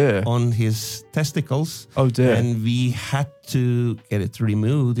on on his testicles. Oh dear. And we had to get it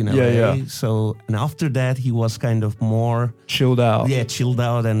removed in a way. Yeah. So, and after that, he was kind of more chilled out. Yeah, chilled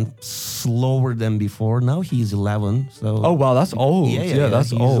out and slower than before. Now he's 11. So oh wow, that's old. Yeah,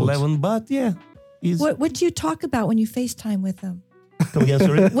 that's he's old. 11, but yeah. What do you talk about when you FaceTime with him? Come again,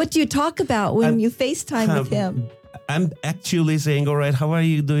 sorry? What do you talk about when you FaceTime with him? I'm actually saying, all right, how are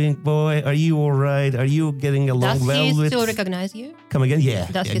you doing, boy? Are you all right? Are you getting along well with... Does he still recognize you? Come again? Yeah.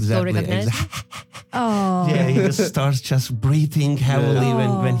 Does he still recognize you? Oh. Yeah, he just starts just breathing heavily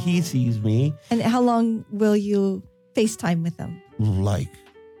when he sees me. And how long will you FaceTime with him? Like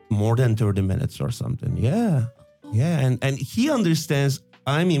more than 30 minutes or something. Yeah. Yeah. And he understands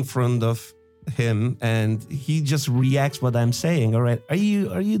I'm in front of him and he just reacts what I'm saying. All right. Are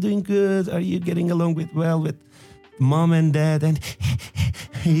you doing good? Are you getting along with mom and dad? And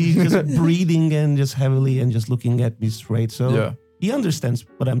he's just breathing and just heavily and just looking at me straight. So he understands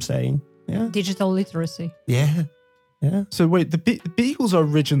what I'm saying. Yeah. Digital literacy. Yeah. Yeah. So wait, the beagles are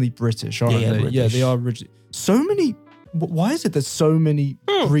originally British, aren't they? British. Yeah, they are originally. So many. Why is it that so many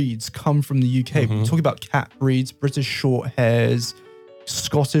breeds come from the UK? We're talking about cat breeds, British short hairs,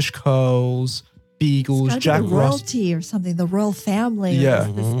 Scottish curls, beagles, Jack Russell, royalty or something, the royal family. Yeah.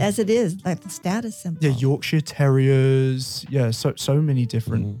 As it is, like the status symbol. Yeah, Yorkshire Terriers. Yeah, so many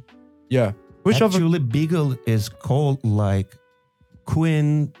different. Yeah. Which actually beagle is called like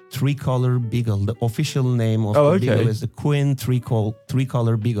Queen Tricolor Beagle. The official name of the beagle is the Queen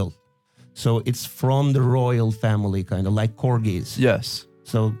Tricolor Beagle. So it's from the royal family, kind of like corgis. Yes.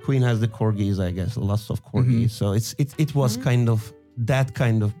 So Queen has the corgis, I guess, lots of corgis. So it was kind of that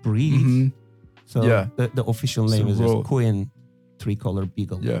kind of breed. So the official name is Queen Tricolor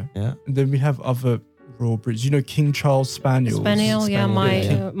Beagle. Yeah. Yeah. And then we have other royal breeds. You know, King Charles Spaniels. Spaniel, yeah.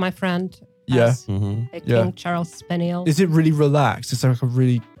 My friend. Yeah. A King Charles Spaniel. Is it really relaxed? It's like a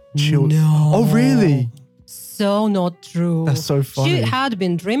really chill. No. Oh, really? So not true. That's so funny. She had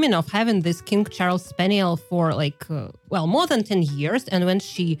been dreaming of having this King Charles Spaniel for like, more than 10 years. And when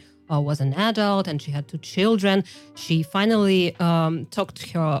she was an adult and she had 2 children, she finally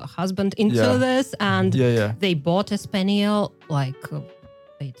talked her husband into this. And they bought a Spaniel,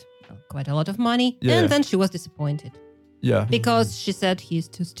 paid quite a lot of money. And then she was disappointed. Yeah. Because she said he's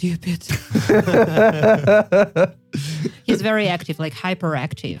too stupid. He's very active, like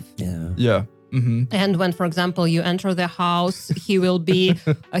hyperactive. Yeah. Yeah. Mm-hmm. And when, for example, you enter the house, he will be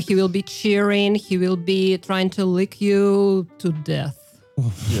cheering. He will be trying to lick you to death.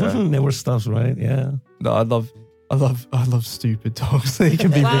 Yeah. Never stops, right? Yeah. No, I love stupid dogs. They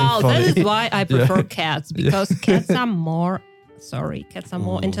can be really funny. That is why I prefer cats, because cats are more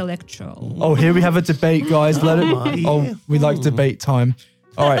intellectual. Oh, here we have a debate, guys. We like debate time.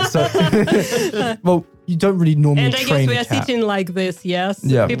 All right, so well, you don't really normally and I train guess we are sitting like this, yes?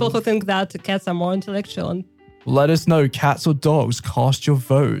 Yeah. People who think that cats are more intellectual. Let us know, cats or dogs, cast your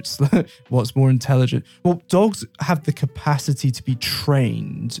votes. What's more intelligent? Well, dogs have the capacity to be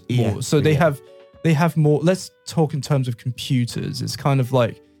trained more. So they have more. Let's talk in terms of computers. It's kind of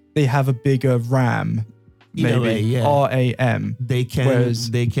like they have a bigger RAM, maybe RAM. They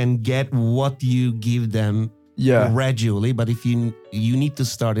can get what you give them gradually, but if you need to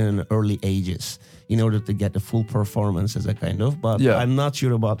start in early ages. in order to get the full performance as a kind of. But I'm not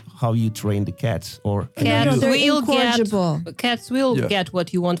sure about how you train the cats or cats incorrigible. Cats will get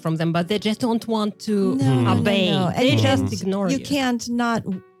what you want from them, but they just don't want to obey. No. They just ignore you.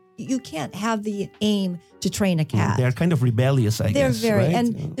 You can't have the aim to train a cat. They're kind of rebellious, I guess. They're very, right?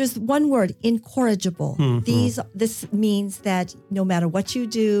 and there's one word, incorrigible. This means that no matter what you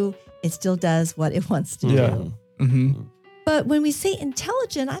do, it still does what it wants to do. Mm-hmm. But when we say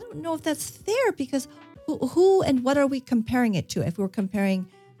intelligent, I don't know if that's fair because who and what are we comparing it to? If we're comparing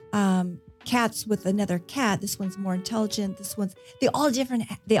cats with another cat, this one's more intelligent. This one's they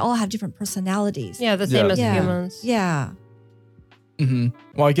all have different personalities. Yeah, the same as humans. Yeah. Mm-hmm.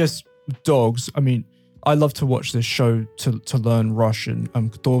 Well, I guess dogs. I mean, I love to watch this show to learn Russian.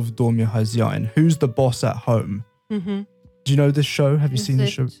 Кто в доме хозяин? Who's the boss at home? Mm-hmm. Do you know this show? Have you seen this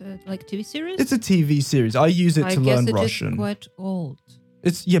show? Like TV series? It's a TV series. I use it to learn Russian. It's quite old.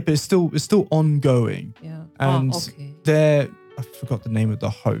 But it's still ongoing. Yeah. And I forgot the name of the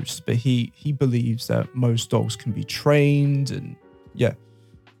host, but he believes that most dogs can be trained and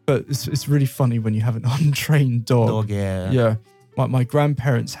but it's really funny when you have an untrained dog. Yeah. My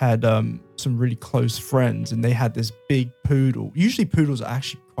grandparents had some really close friends, and they had this big poodle. Usually, poodles are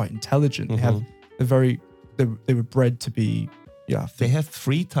actually quite intelligent. They were bred to be. They have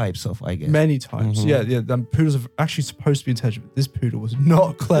 3 types of, I guess. Many types. Poodles are actually supposed to be intelligent, but this poodle was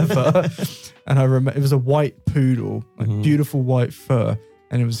not clever. And I remember it was a white poodle, like beautiful white fur,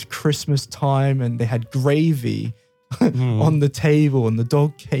 and it was Christmas time, and they had gravy on the table, and the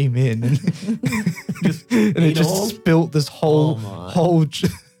dog came in and it just spilt this whole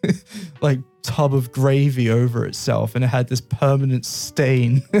like tub of gravy over itself, and it had this permanent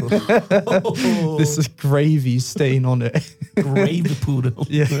stain. This gravy stain on it. Gravy poodle.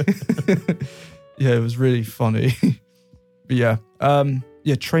 Yeah, it was really funny. But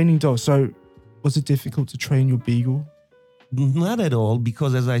training dogs. So, was it difficult to train your beagle? Not at all,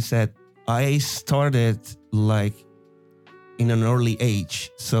 because as I said, I started like in an early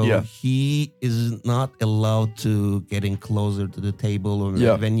age. So he is not allowed to get in closer to the table, or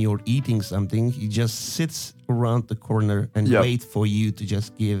when you're eating something, he just sits around the corner and wait for you to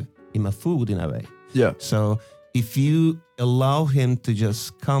just give him a food in a way. Yeah. So if you allow him to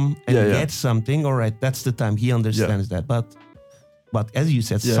just come and get something, all right, that's the time he understands that. But as you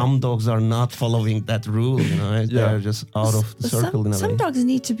said, some dogs are not following that rule, they're just out of the circle in a way. Some dogs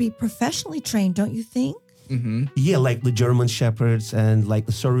need to be professionally trained, don't you think? Mm-hmm. Yeah, like the German Shepherds and like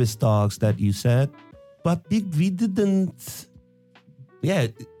the service dogs that you said. But we didn't... Yeah,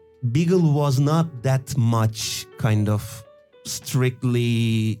 Beagle was not that much kind of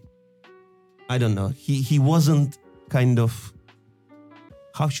strictly... I don't know. He wasn't kind of...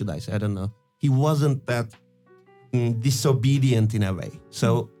 How should I say? I don't know. He wasn't that disobedient in a way.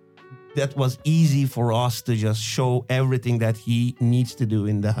 So that was easy for us to just show everything that he needs to do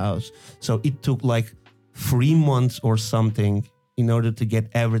in the house. So it took like 3 months or something in order to get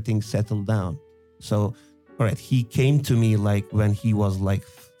everything settled down. So, all right, he came to me like when he was like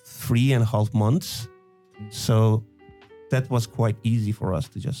 3.5 months. So that was quite easy for us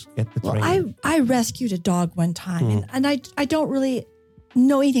to just get the training. I rescued a dog one time, and I don't really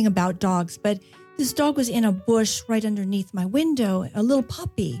know anything about dogs, but this dog was in a bush right underneath my window, a little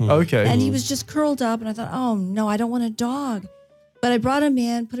puppy. Okay. And he was just curled up, and I thought, oh no, I don't want a dog. But I brought him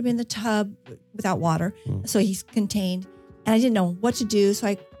in, put him in the tub without water, so he's contained. And I didn't know what to do, so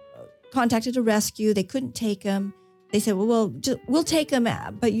I contacted a rescue. They couldn't take him. They said, well, we'll take him,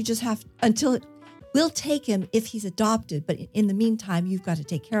 but you just have we'll take him if he's adopted. But in the meantime, you've got to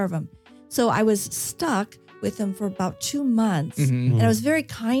take care of him. So I was stuck with him for about 2 months. And I was very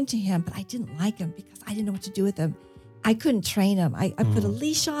kind to him, but I didn't like him because I didn't know what to do with him. I couldn't train him. I put a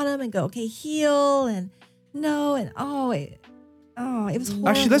leash on him and go, okay, heel, and no, and it was horrible.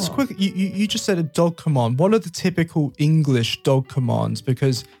 Actually, let's quick. You just said a dog command. What are the typical English dog commands?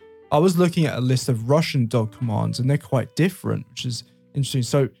 Because I was looking at a list of Russian dog commands, and they're quite different, which is interesting.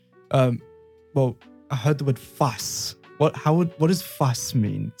 So, I heard the word fuss. What does fuss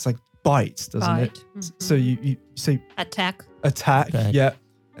mean? It's like bite, doesn't it? Mm-hmm. So you say attack, yeah,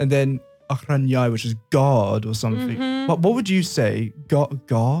 and then охраняй, which is guard or something. Mm-hmm. What would you say?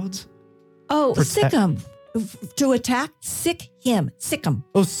 Guard? Oh, sick him. To attack, sick him.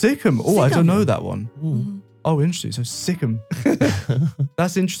 Oh, sick him. Oh, I don't know that one. Mm-hmm. Oh, interesting. So sick him.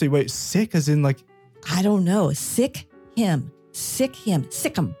 That's interesting. Wait, sick as in like... I don't know. Sick him.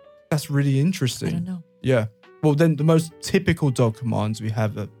 That's really interesting. I don't know. Yeah. Well, then the most typical dog commands we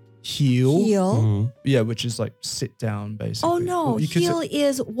have are heel. Mm-hmm. Yeah, which is like sit down, basically. Oh, no. Heel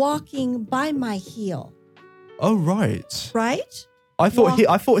is walking by my heel. Oh, right. Right?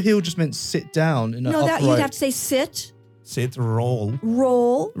 I thought heel just meant sit down in an No, upright. you'd have to say sit, roll,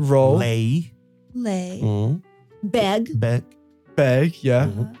 roll, lay, beg. beg. Yeah.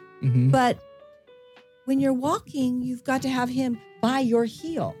 But when you're walking, you've got to have him by your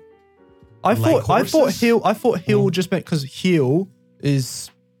heel. I Like thought heel just meant because heel is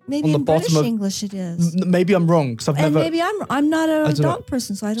Maybe on the in bottom British of English it is. Maybe I'm wrong because I've And never. maybe I'm not a don't know. dog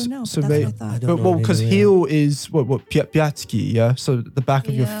person, so I don't know. So But that's what I thought. But because heel is what piatki, yeah. So the back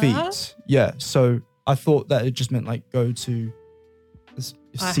of your feet, yeah. So I thought that it just meant like go to this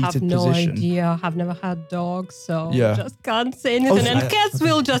I seated have no position. idea. I've never had dogs, so Yeah. just can't say anything. Oh, And cats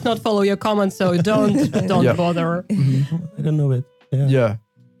will just not follow your comments, so don't Yeah. bother. I don't know it. Yeah. Yeah.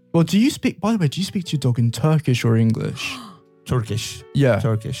 Well, do you speak? By the way, do you speak to your dog in Turkish or English? Turkish. Yeah.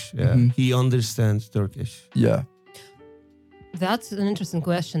 Turkish. Yeah. He understands Turkish. Yeah. That's an interesting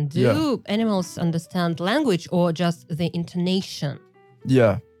question. Do animals understand language or just the intonation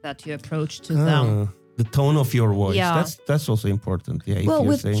Yeah. that you approach to them? The tone of your voice. Yeah. That's also important. Yeah. If Well, you're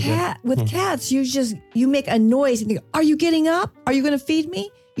with saying that. cats, you make a noise and you go, "Are you getting up? Are you going to feed me?"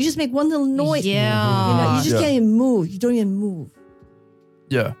 You just make one little noise. Yeah. You know, you just Yeah. can't even move. You don't even move.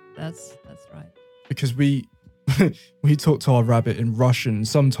 Yeah. That's right. Because we we talk to our rabbit in Russian,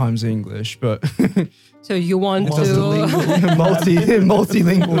 sometimes English, but So you want to...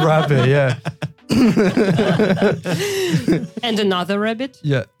 multilingual rabbit. Yeah. And another rabbit?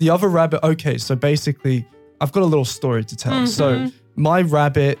 Yeah. The other rabbit. Okay. So basically, I've got a little story to tell. So my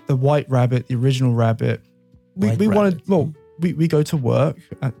rabbit, the white rabbit, the original rabbit, we wanted. Well, we go to work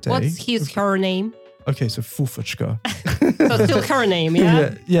at day. What's her name? Okay, so Fufuchka. So still her name,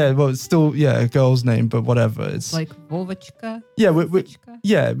 yeah? Yeah. Well, it's still a girl's name, but whatever. It's Like Vovachka? yeah.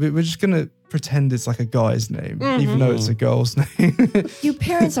 We're just gonna pretend it's like a guy's name, even though it's a girl's name. You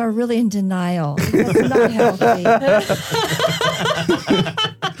parents are really in denial. That's not healthy.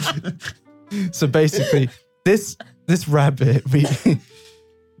 So basically, this rabbit,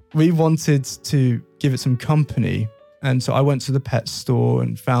 we wanted to give it some company, and so I went to the pet store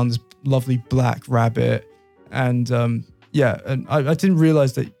and found this lovely black rabbit, and and I didn't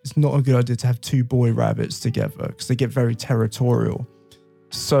realize that it's not a good idea to have two boy rabbits together because they get very territorial.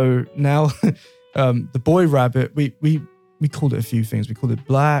 So now, the boy rabbit, we called it a few things. We called it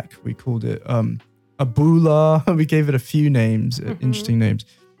Black. We called it Abula. We gave it a few names, interesting names.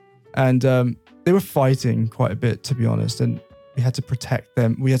 And they were fighting quite a bit, to be honest. And we had to protect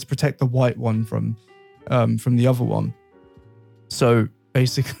them. We had to protect the white one from the other one. So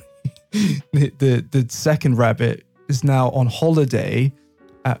basically, the second rabbit is now on holiday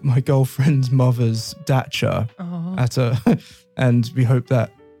at my girlfriend's mother's dacha and we hope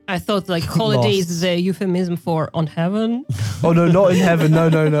that I thought like holiday is a euphemism for on heaven. Oh no, not in heaven. No.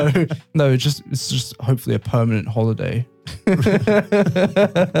 No, it's just hopefully a permanent holiday.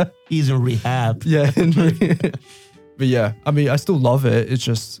 He's in rehab. Yeah. But yeah, I mean I still love it. It's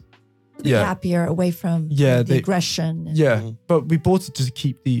just Be happier away from the aggression. But we bought it to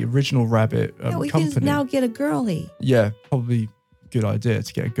keep the original rabbit we company. can now get a girly. Yeah, probably good idea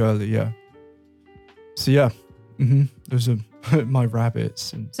to get a girly, yeah. So yeah, those are my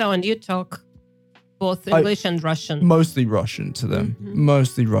rabbits. And you talk both English and Russian? Mostly Russian to them.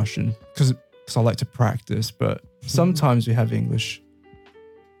 Mostly Russian because I like to practice, but sometimes we have English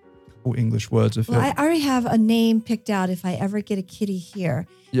words. Well, I already have a name picked out if I ever get a kitty here.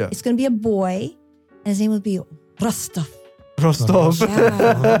 Yeah. It's going to be a boy, and his name will be Rostov. Rostov. Yeah.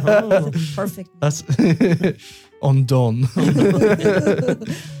 That's perfect. That's on Don.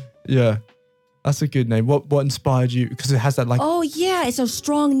 Yeah. That's a good name. What inspired you? Because it has that like... Oh, yeah. It's a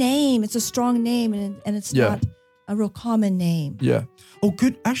strong name. It's a strong name, and it's not a real common name. Yeah. Oh,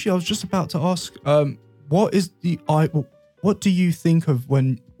 good. Actually, I was just about to ask, what do you think of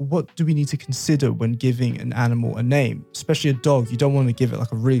what do we need to consider when giving an animal a name? Especially a dog. You don't want to give it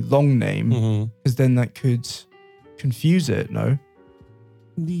like a really long name because then that could confuse it, no?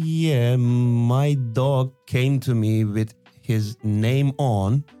 Yeah, my dog came to me with his name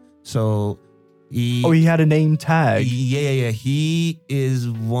on. So he had a name tag. Yeah. He is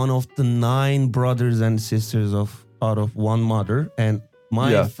one of the 9 brothers and sisters out of one mother. And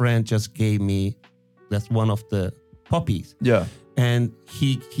my friend just gave me, that's one of the puppies. Yeah. And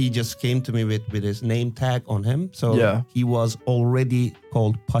he just came to me with his name tag on him. So he was already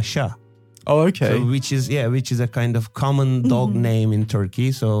called Pasha. Oh, okay. So, which is a kind of common dog name in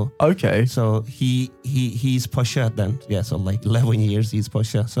Turkey. So okay. So he's Pasha then. Yeah. So like 11 years he's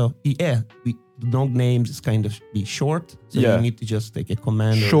Pasha. So the dog names is kind of be short. So you need to just take a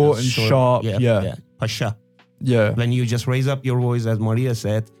command. Short and sharp. Yeah. Pasha. Yeah. When you just raise up your voice, as Maria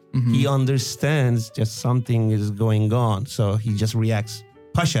said, he understands just something is going on. So he just reacts,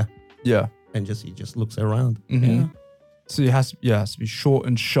 Pasha. Yeah. And he just looks around. Mm-hmm. Yeah. So it has to be short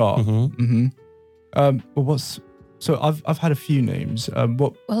and sharp. Mm-hmm. So I've had a few names.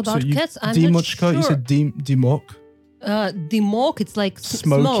 Well, about cats, I'm Dimochka, not sure. you said Dimok. Dimok, it's like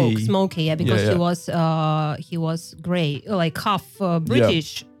smoky. Yeah, because he was gray, like half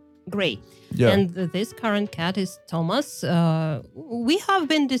British gray. Yeah. And this current cat is Thomas. We had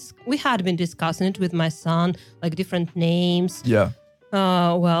been discussing it with my son, like different names. Yeah.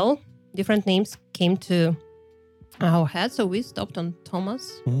 Different names came to our head, so we stopped on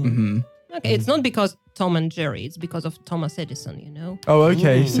Thomas. Mm-hmm. Okay, it's not because Tom and Jerry, it's because of Thomas Edison, you know. Oh,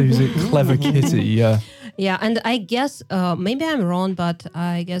 okay. So he's a clever kitty. Yeah. Yeah, and I guess maybe I'm wrong, but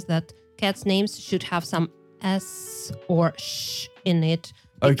I guess that cats' names should have some S or sh in it.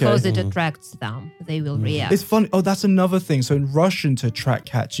 Because it attracts them, they will react. It's funny. Oh, that's another thing. So in Russian, to attract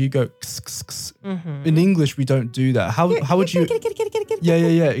cats, you go ks, ks, ks. In English, we don't do that. How would you?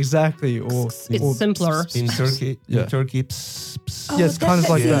 Yeah, exactly. Or it's simpler. In Turkey, ps, ps. Yeah, it's kind of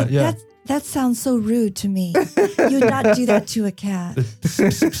like that. Yeah. That sounds so rude to me. You would not do that to a cat.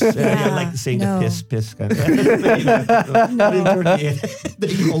 Yeah, like saying the piss kind of.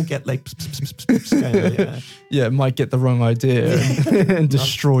 They all get like piss kind of. Yeah, it might get the wrong idea and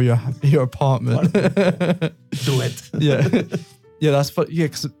destroy your apartment. Do it. Yeah, that's fun. Yeah,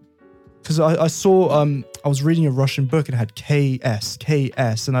 because I saw I was reading a Russian book and it had KS,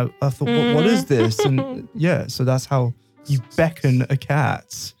 and I thought, what is this? And yeah, so that's how you beckon a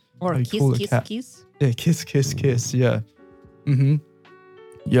cat. Or kiss. Yeah, kiss. Yeah. Mm-hmm.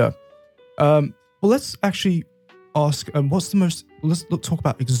 Yeah. Well, let's actually ask. Let's talk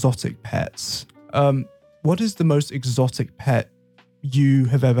about exotic pets. What is the most exotic pet you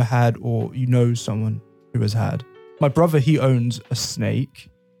have ever had, or you know someone who has had? My brother, he owns a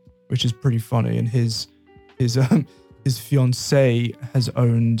snake, which is pretty funny, and his fiancée has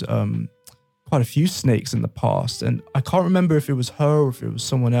owned quite a few snakes in the past, and I can't remember if it was her or if it was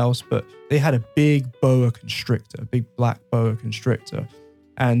someone else, but they had a big boa constrictor, a big black boa constrictor,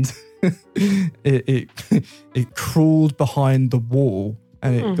 and it crawled behind the wall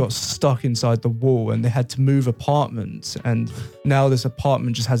and it got stuck inside the wall, and they had to move apartments, and now this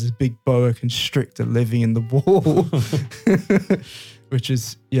apartment just has this big boa constrictor living in the wall, which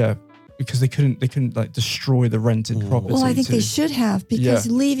is because they couldn't like destroy the rented property. Well, I think they should have, because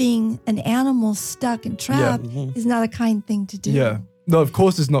leaving an animal stuck and trapped is not a kind thing to do. Yeah. No, of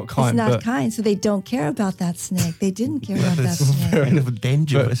course it's not kind. It's not kind, so they don't care about that snake. They didn't care about that snake. Kind of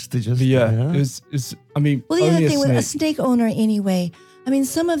dangerous to just. It's. I mean, well, the other thing with a snake owner, anyway. I mean,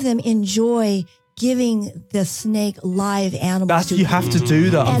 some of them enjoy giving the snake live animals. You have to do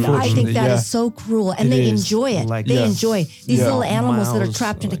that, and unfortunately. I think that is so cruel, and they enjoy it. They enjoy these little animals that are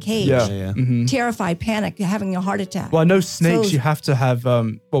trapped in a cage, terrified, panic, having a heart attack. Well, I know snakes. You have to have.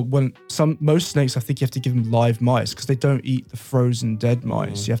 Most snakes, I think you have to give them live mice because they don't eat the frozen dead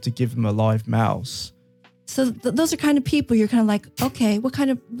mice. You have to give them a live mouse. So those are kind of people you're kind of like, okay, what kind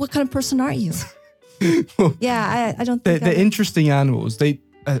of person are you? I don't think they're interesting animals. They.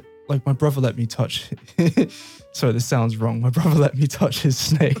 Like my brother let me touch. Sorry, this sounds wrong. My brother let me touch his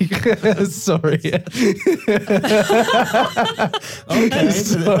snake. Sorry. Okay,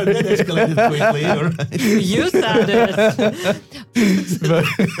 so that escalated quickly. Right. You said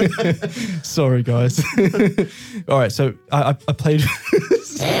it. Sorry, guys. All right, so I played.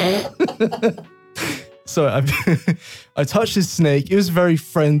 So I touched his snake. It was very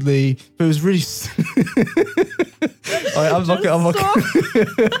friendly, but it was really. I'm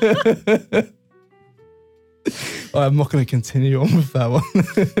not going to continue on with that one.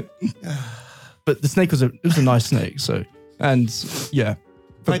 But the snake was a nice snake. So, and yeah,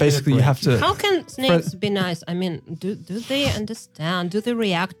 but basically you have to. How can snakes be nice? I mean, do they understand? Do they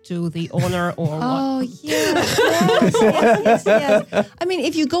react to the owner or what? Oh yes. I mean,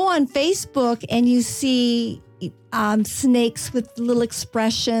 if you go on Facebook and you see snakes with little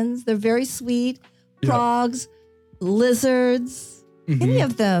expressions, they're very sweet. Frogs, lizards, any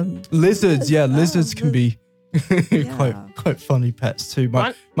of them. Lizards, lizards can be quite funny pets too.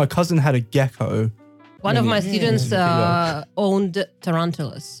 My cousin had a gecko. One of my students owned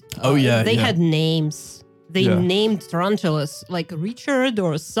tarantulas. They had names. They named tarantulas like Richard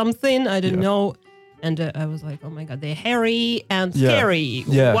or something. I don't know. And I was like, oh my God, they're hairy and scary.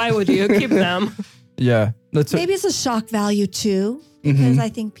 Why would you keep them? Maybe it's a shock value too. Because I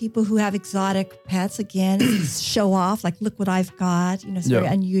think people who have exotic pets, again, show off, like, look what I've got. You know, it's very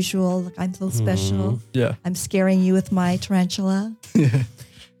unusual. Look, I'm so special. Yeah. I'm scaring you with my tarantula.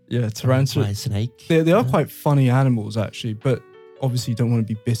 Yeah, tarantula. My snake. They are quite funny animals, actually. But obviously don't want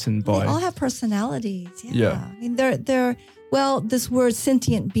to be bitten by. They all have personalities. Yeah. Yeah. I mean, they're well, this word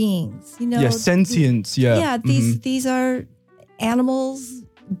sentient beings, you know. Yeah, sentience. Yeah. Yeah, these are animals,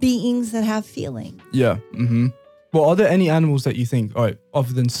 beings that have feelings. Yeah. Mm-hmm. Well, are there any animals that you think, all right,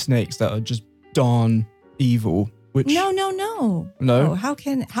 other than snakes, that are just darn evil? Which No. No? How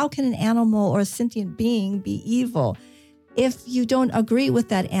can an animal or a sentient being be evil? If you don't agree with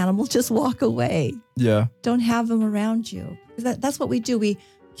that animal, just walk away. Yeah. Don't have them around you. That's what we do. We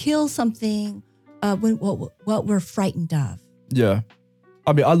kill something when what we're frightened of. Yeah.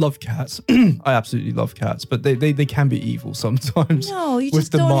 I mean, I love cats. I absolutely love cats, but they can be evil sometimes. No, you with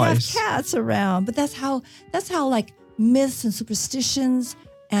just the don't mice. have cats around. But that's how like myths and superstitions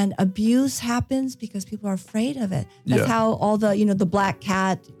and abuse happens because people are afraid of it. That's how all the, the black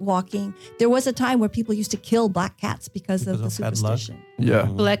cat walking. There was a time where people used to kill black cats because of the superstition. Yeah.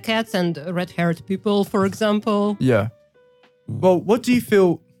 Black cats and red-haired people, for example. Yeah. Well, what do you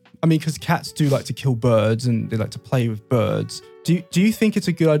feel? I mean, because cats do like to kill birds and they like to play with birds. Do you think it's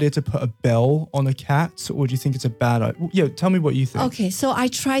a good idea to put a bell on a cat, or do you think it's a bad idea? Yeah, tell me what you think. Okay, so I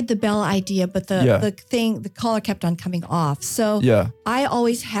tried the bell idea, but the collar kept on coming off. So I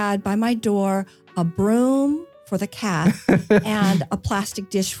always had by my door a broom for the cat and a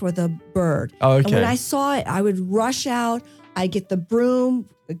plastic dish for the bird. Oh, okay. And when I saw it, I would rush out. I'd get the broom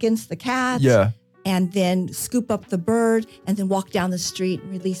against the cat. Yeah. And then scoop up the bird and then walk down the street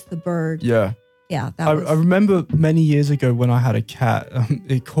and release the bird. Yeah. Yeah, I remember many years ago when I had a cat,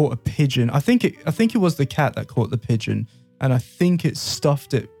 it caught a pigeon. I think it was the cat that caught the pigeon, and I think it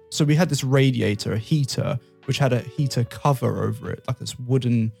stuffed it. So we had this radiator, a heater, which had a heater cover over it, like this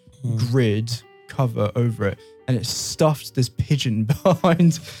wooden grid cover over it, and it stuffed this pigeon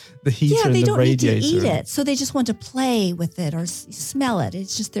behind the heater and the radiator. Yeah, they don't need to eat it, so they just want to play with it or smell it.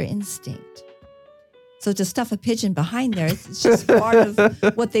 It's just their instinct. So to stuff a pigeon behind there, it's just part of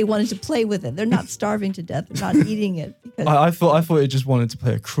what they wanted to play with it. They're not starving to death. They're not eating it. Because I thought it just wanted to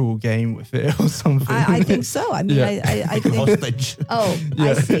play a cruel game with it or something. I think so. I mean, I think. Hostage. Oh,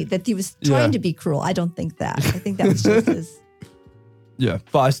 I see. That he was trying to be cruel. I don't think that. I think that was just his. Yeah,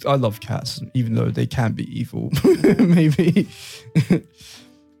 but I love cats, even though they can be evil. Maybe.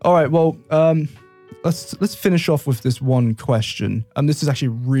 All right. Well, let's finish off with this one question. And this is actually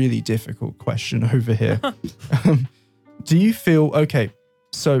a really difficult question over here. Do you feel okay?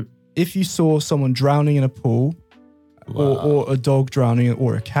 So if you saw someone drowning in a pool, or a dog drowning,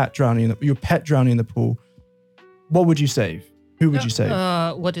 or a cat drowning, your pet drowning in the pool, what would you save? Who would you save?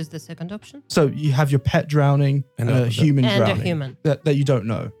 What is the second option? So you have your pet drowning and a human drowning. And a human. That you don't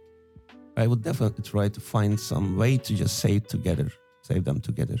know. I would definitely try to find some way to just save them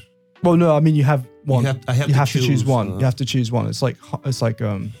together. Well, no, I mean you have one. You have to choose one. You have to choose one. It's like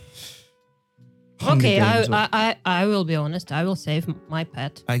Okay, Games I will be honest. I will save my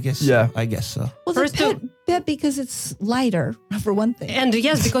pet. I guess. Yeah. I guess so. Well, First the pet because it's lighter, for one thing. And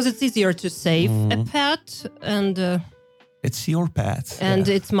yes, because it's easier to save a pet, and it's your pet. And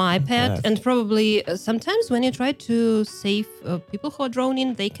it's my pet. And probably sometimes when you try to save people who are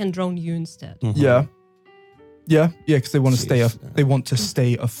drowning, they can drown you instead. Mm-hmm. Yeah, because they want to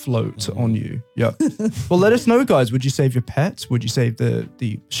stay afloat on you. Yeah. Well, let us know, guys. Would you save your pets? Would you save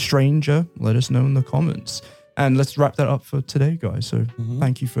the stranger? Let us know in the comments. And let's wrap that up for today, guys. So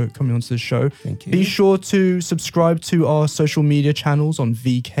thank you for coming onto the show. Thank you. Be sure to subscribe to our social media channels on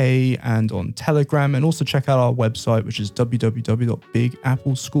VK and on Telegram, and also check out our website, which is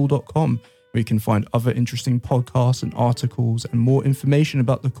www.bigappleschool.com, where you can find other interesting podcasts and articles and more information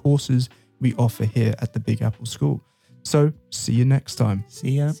about the courses we offer here at the Big Apple School. So see you next time.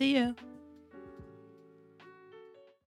 See ya. See ya.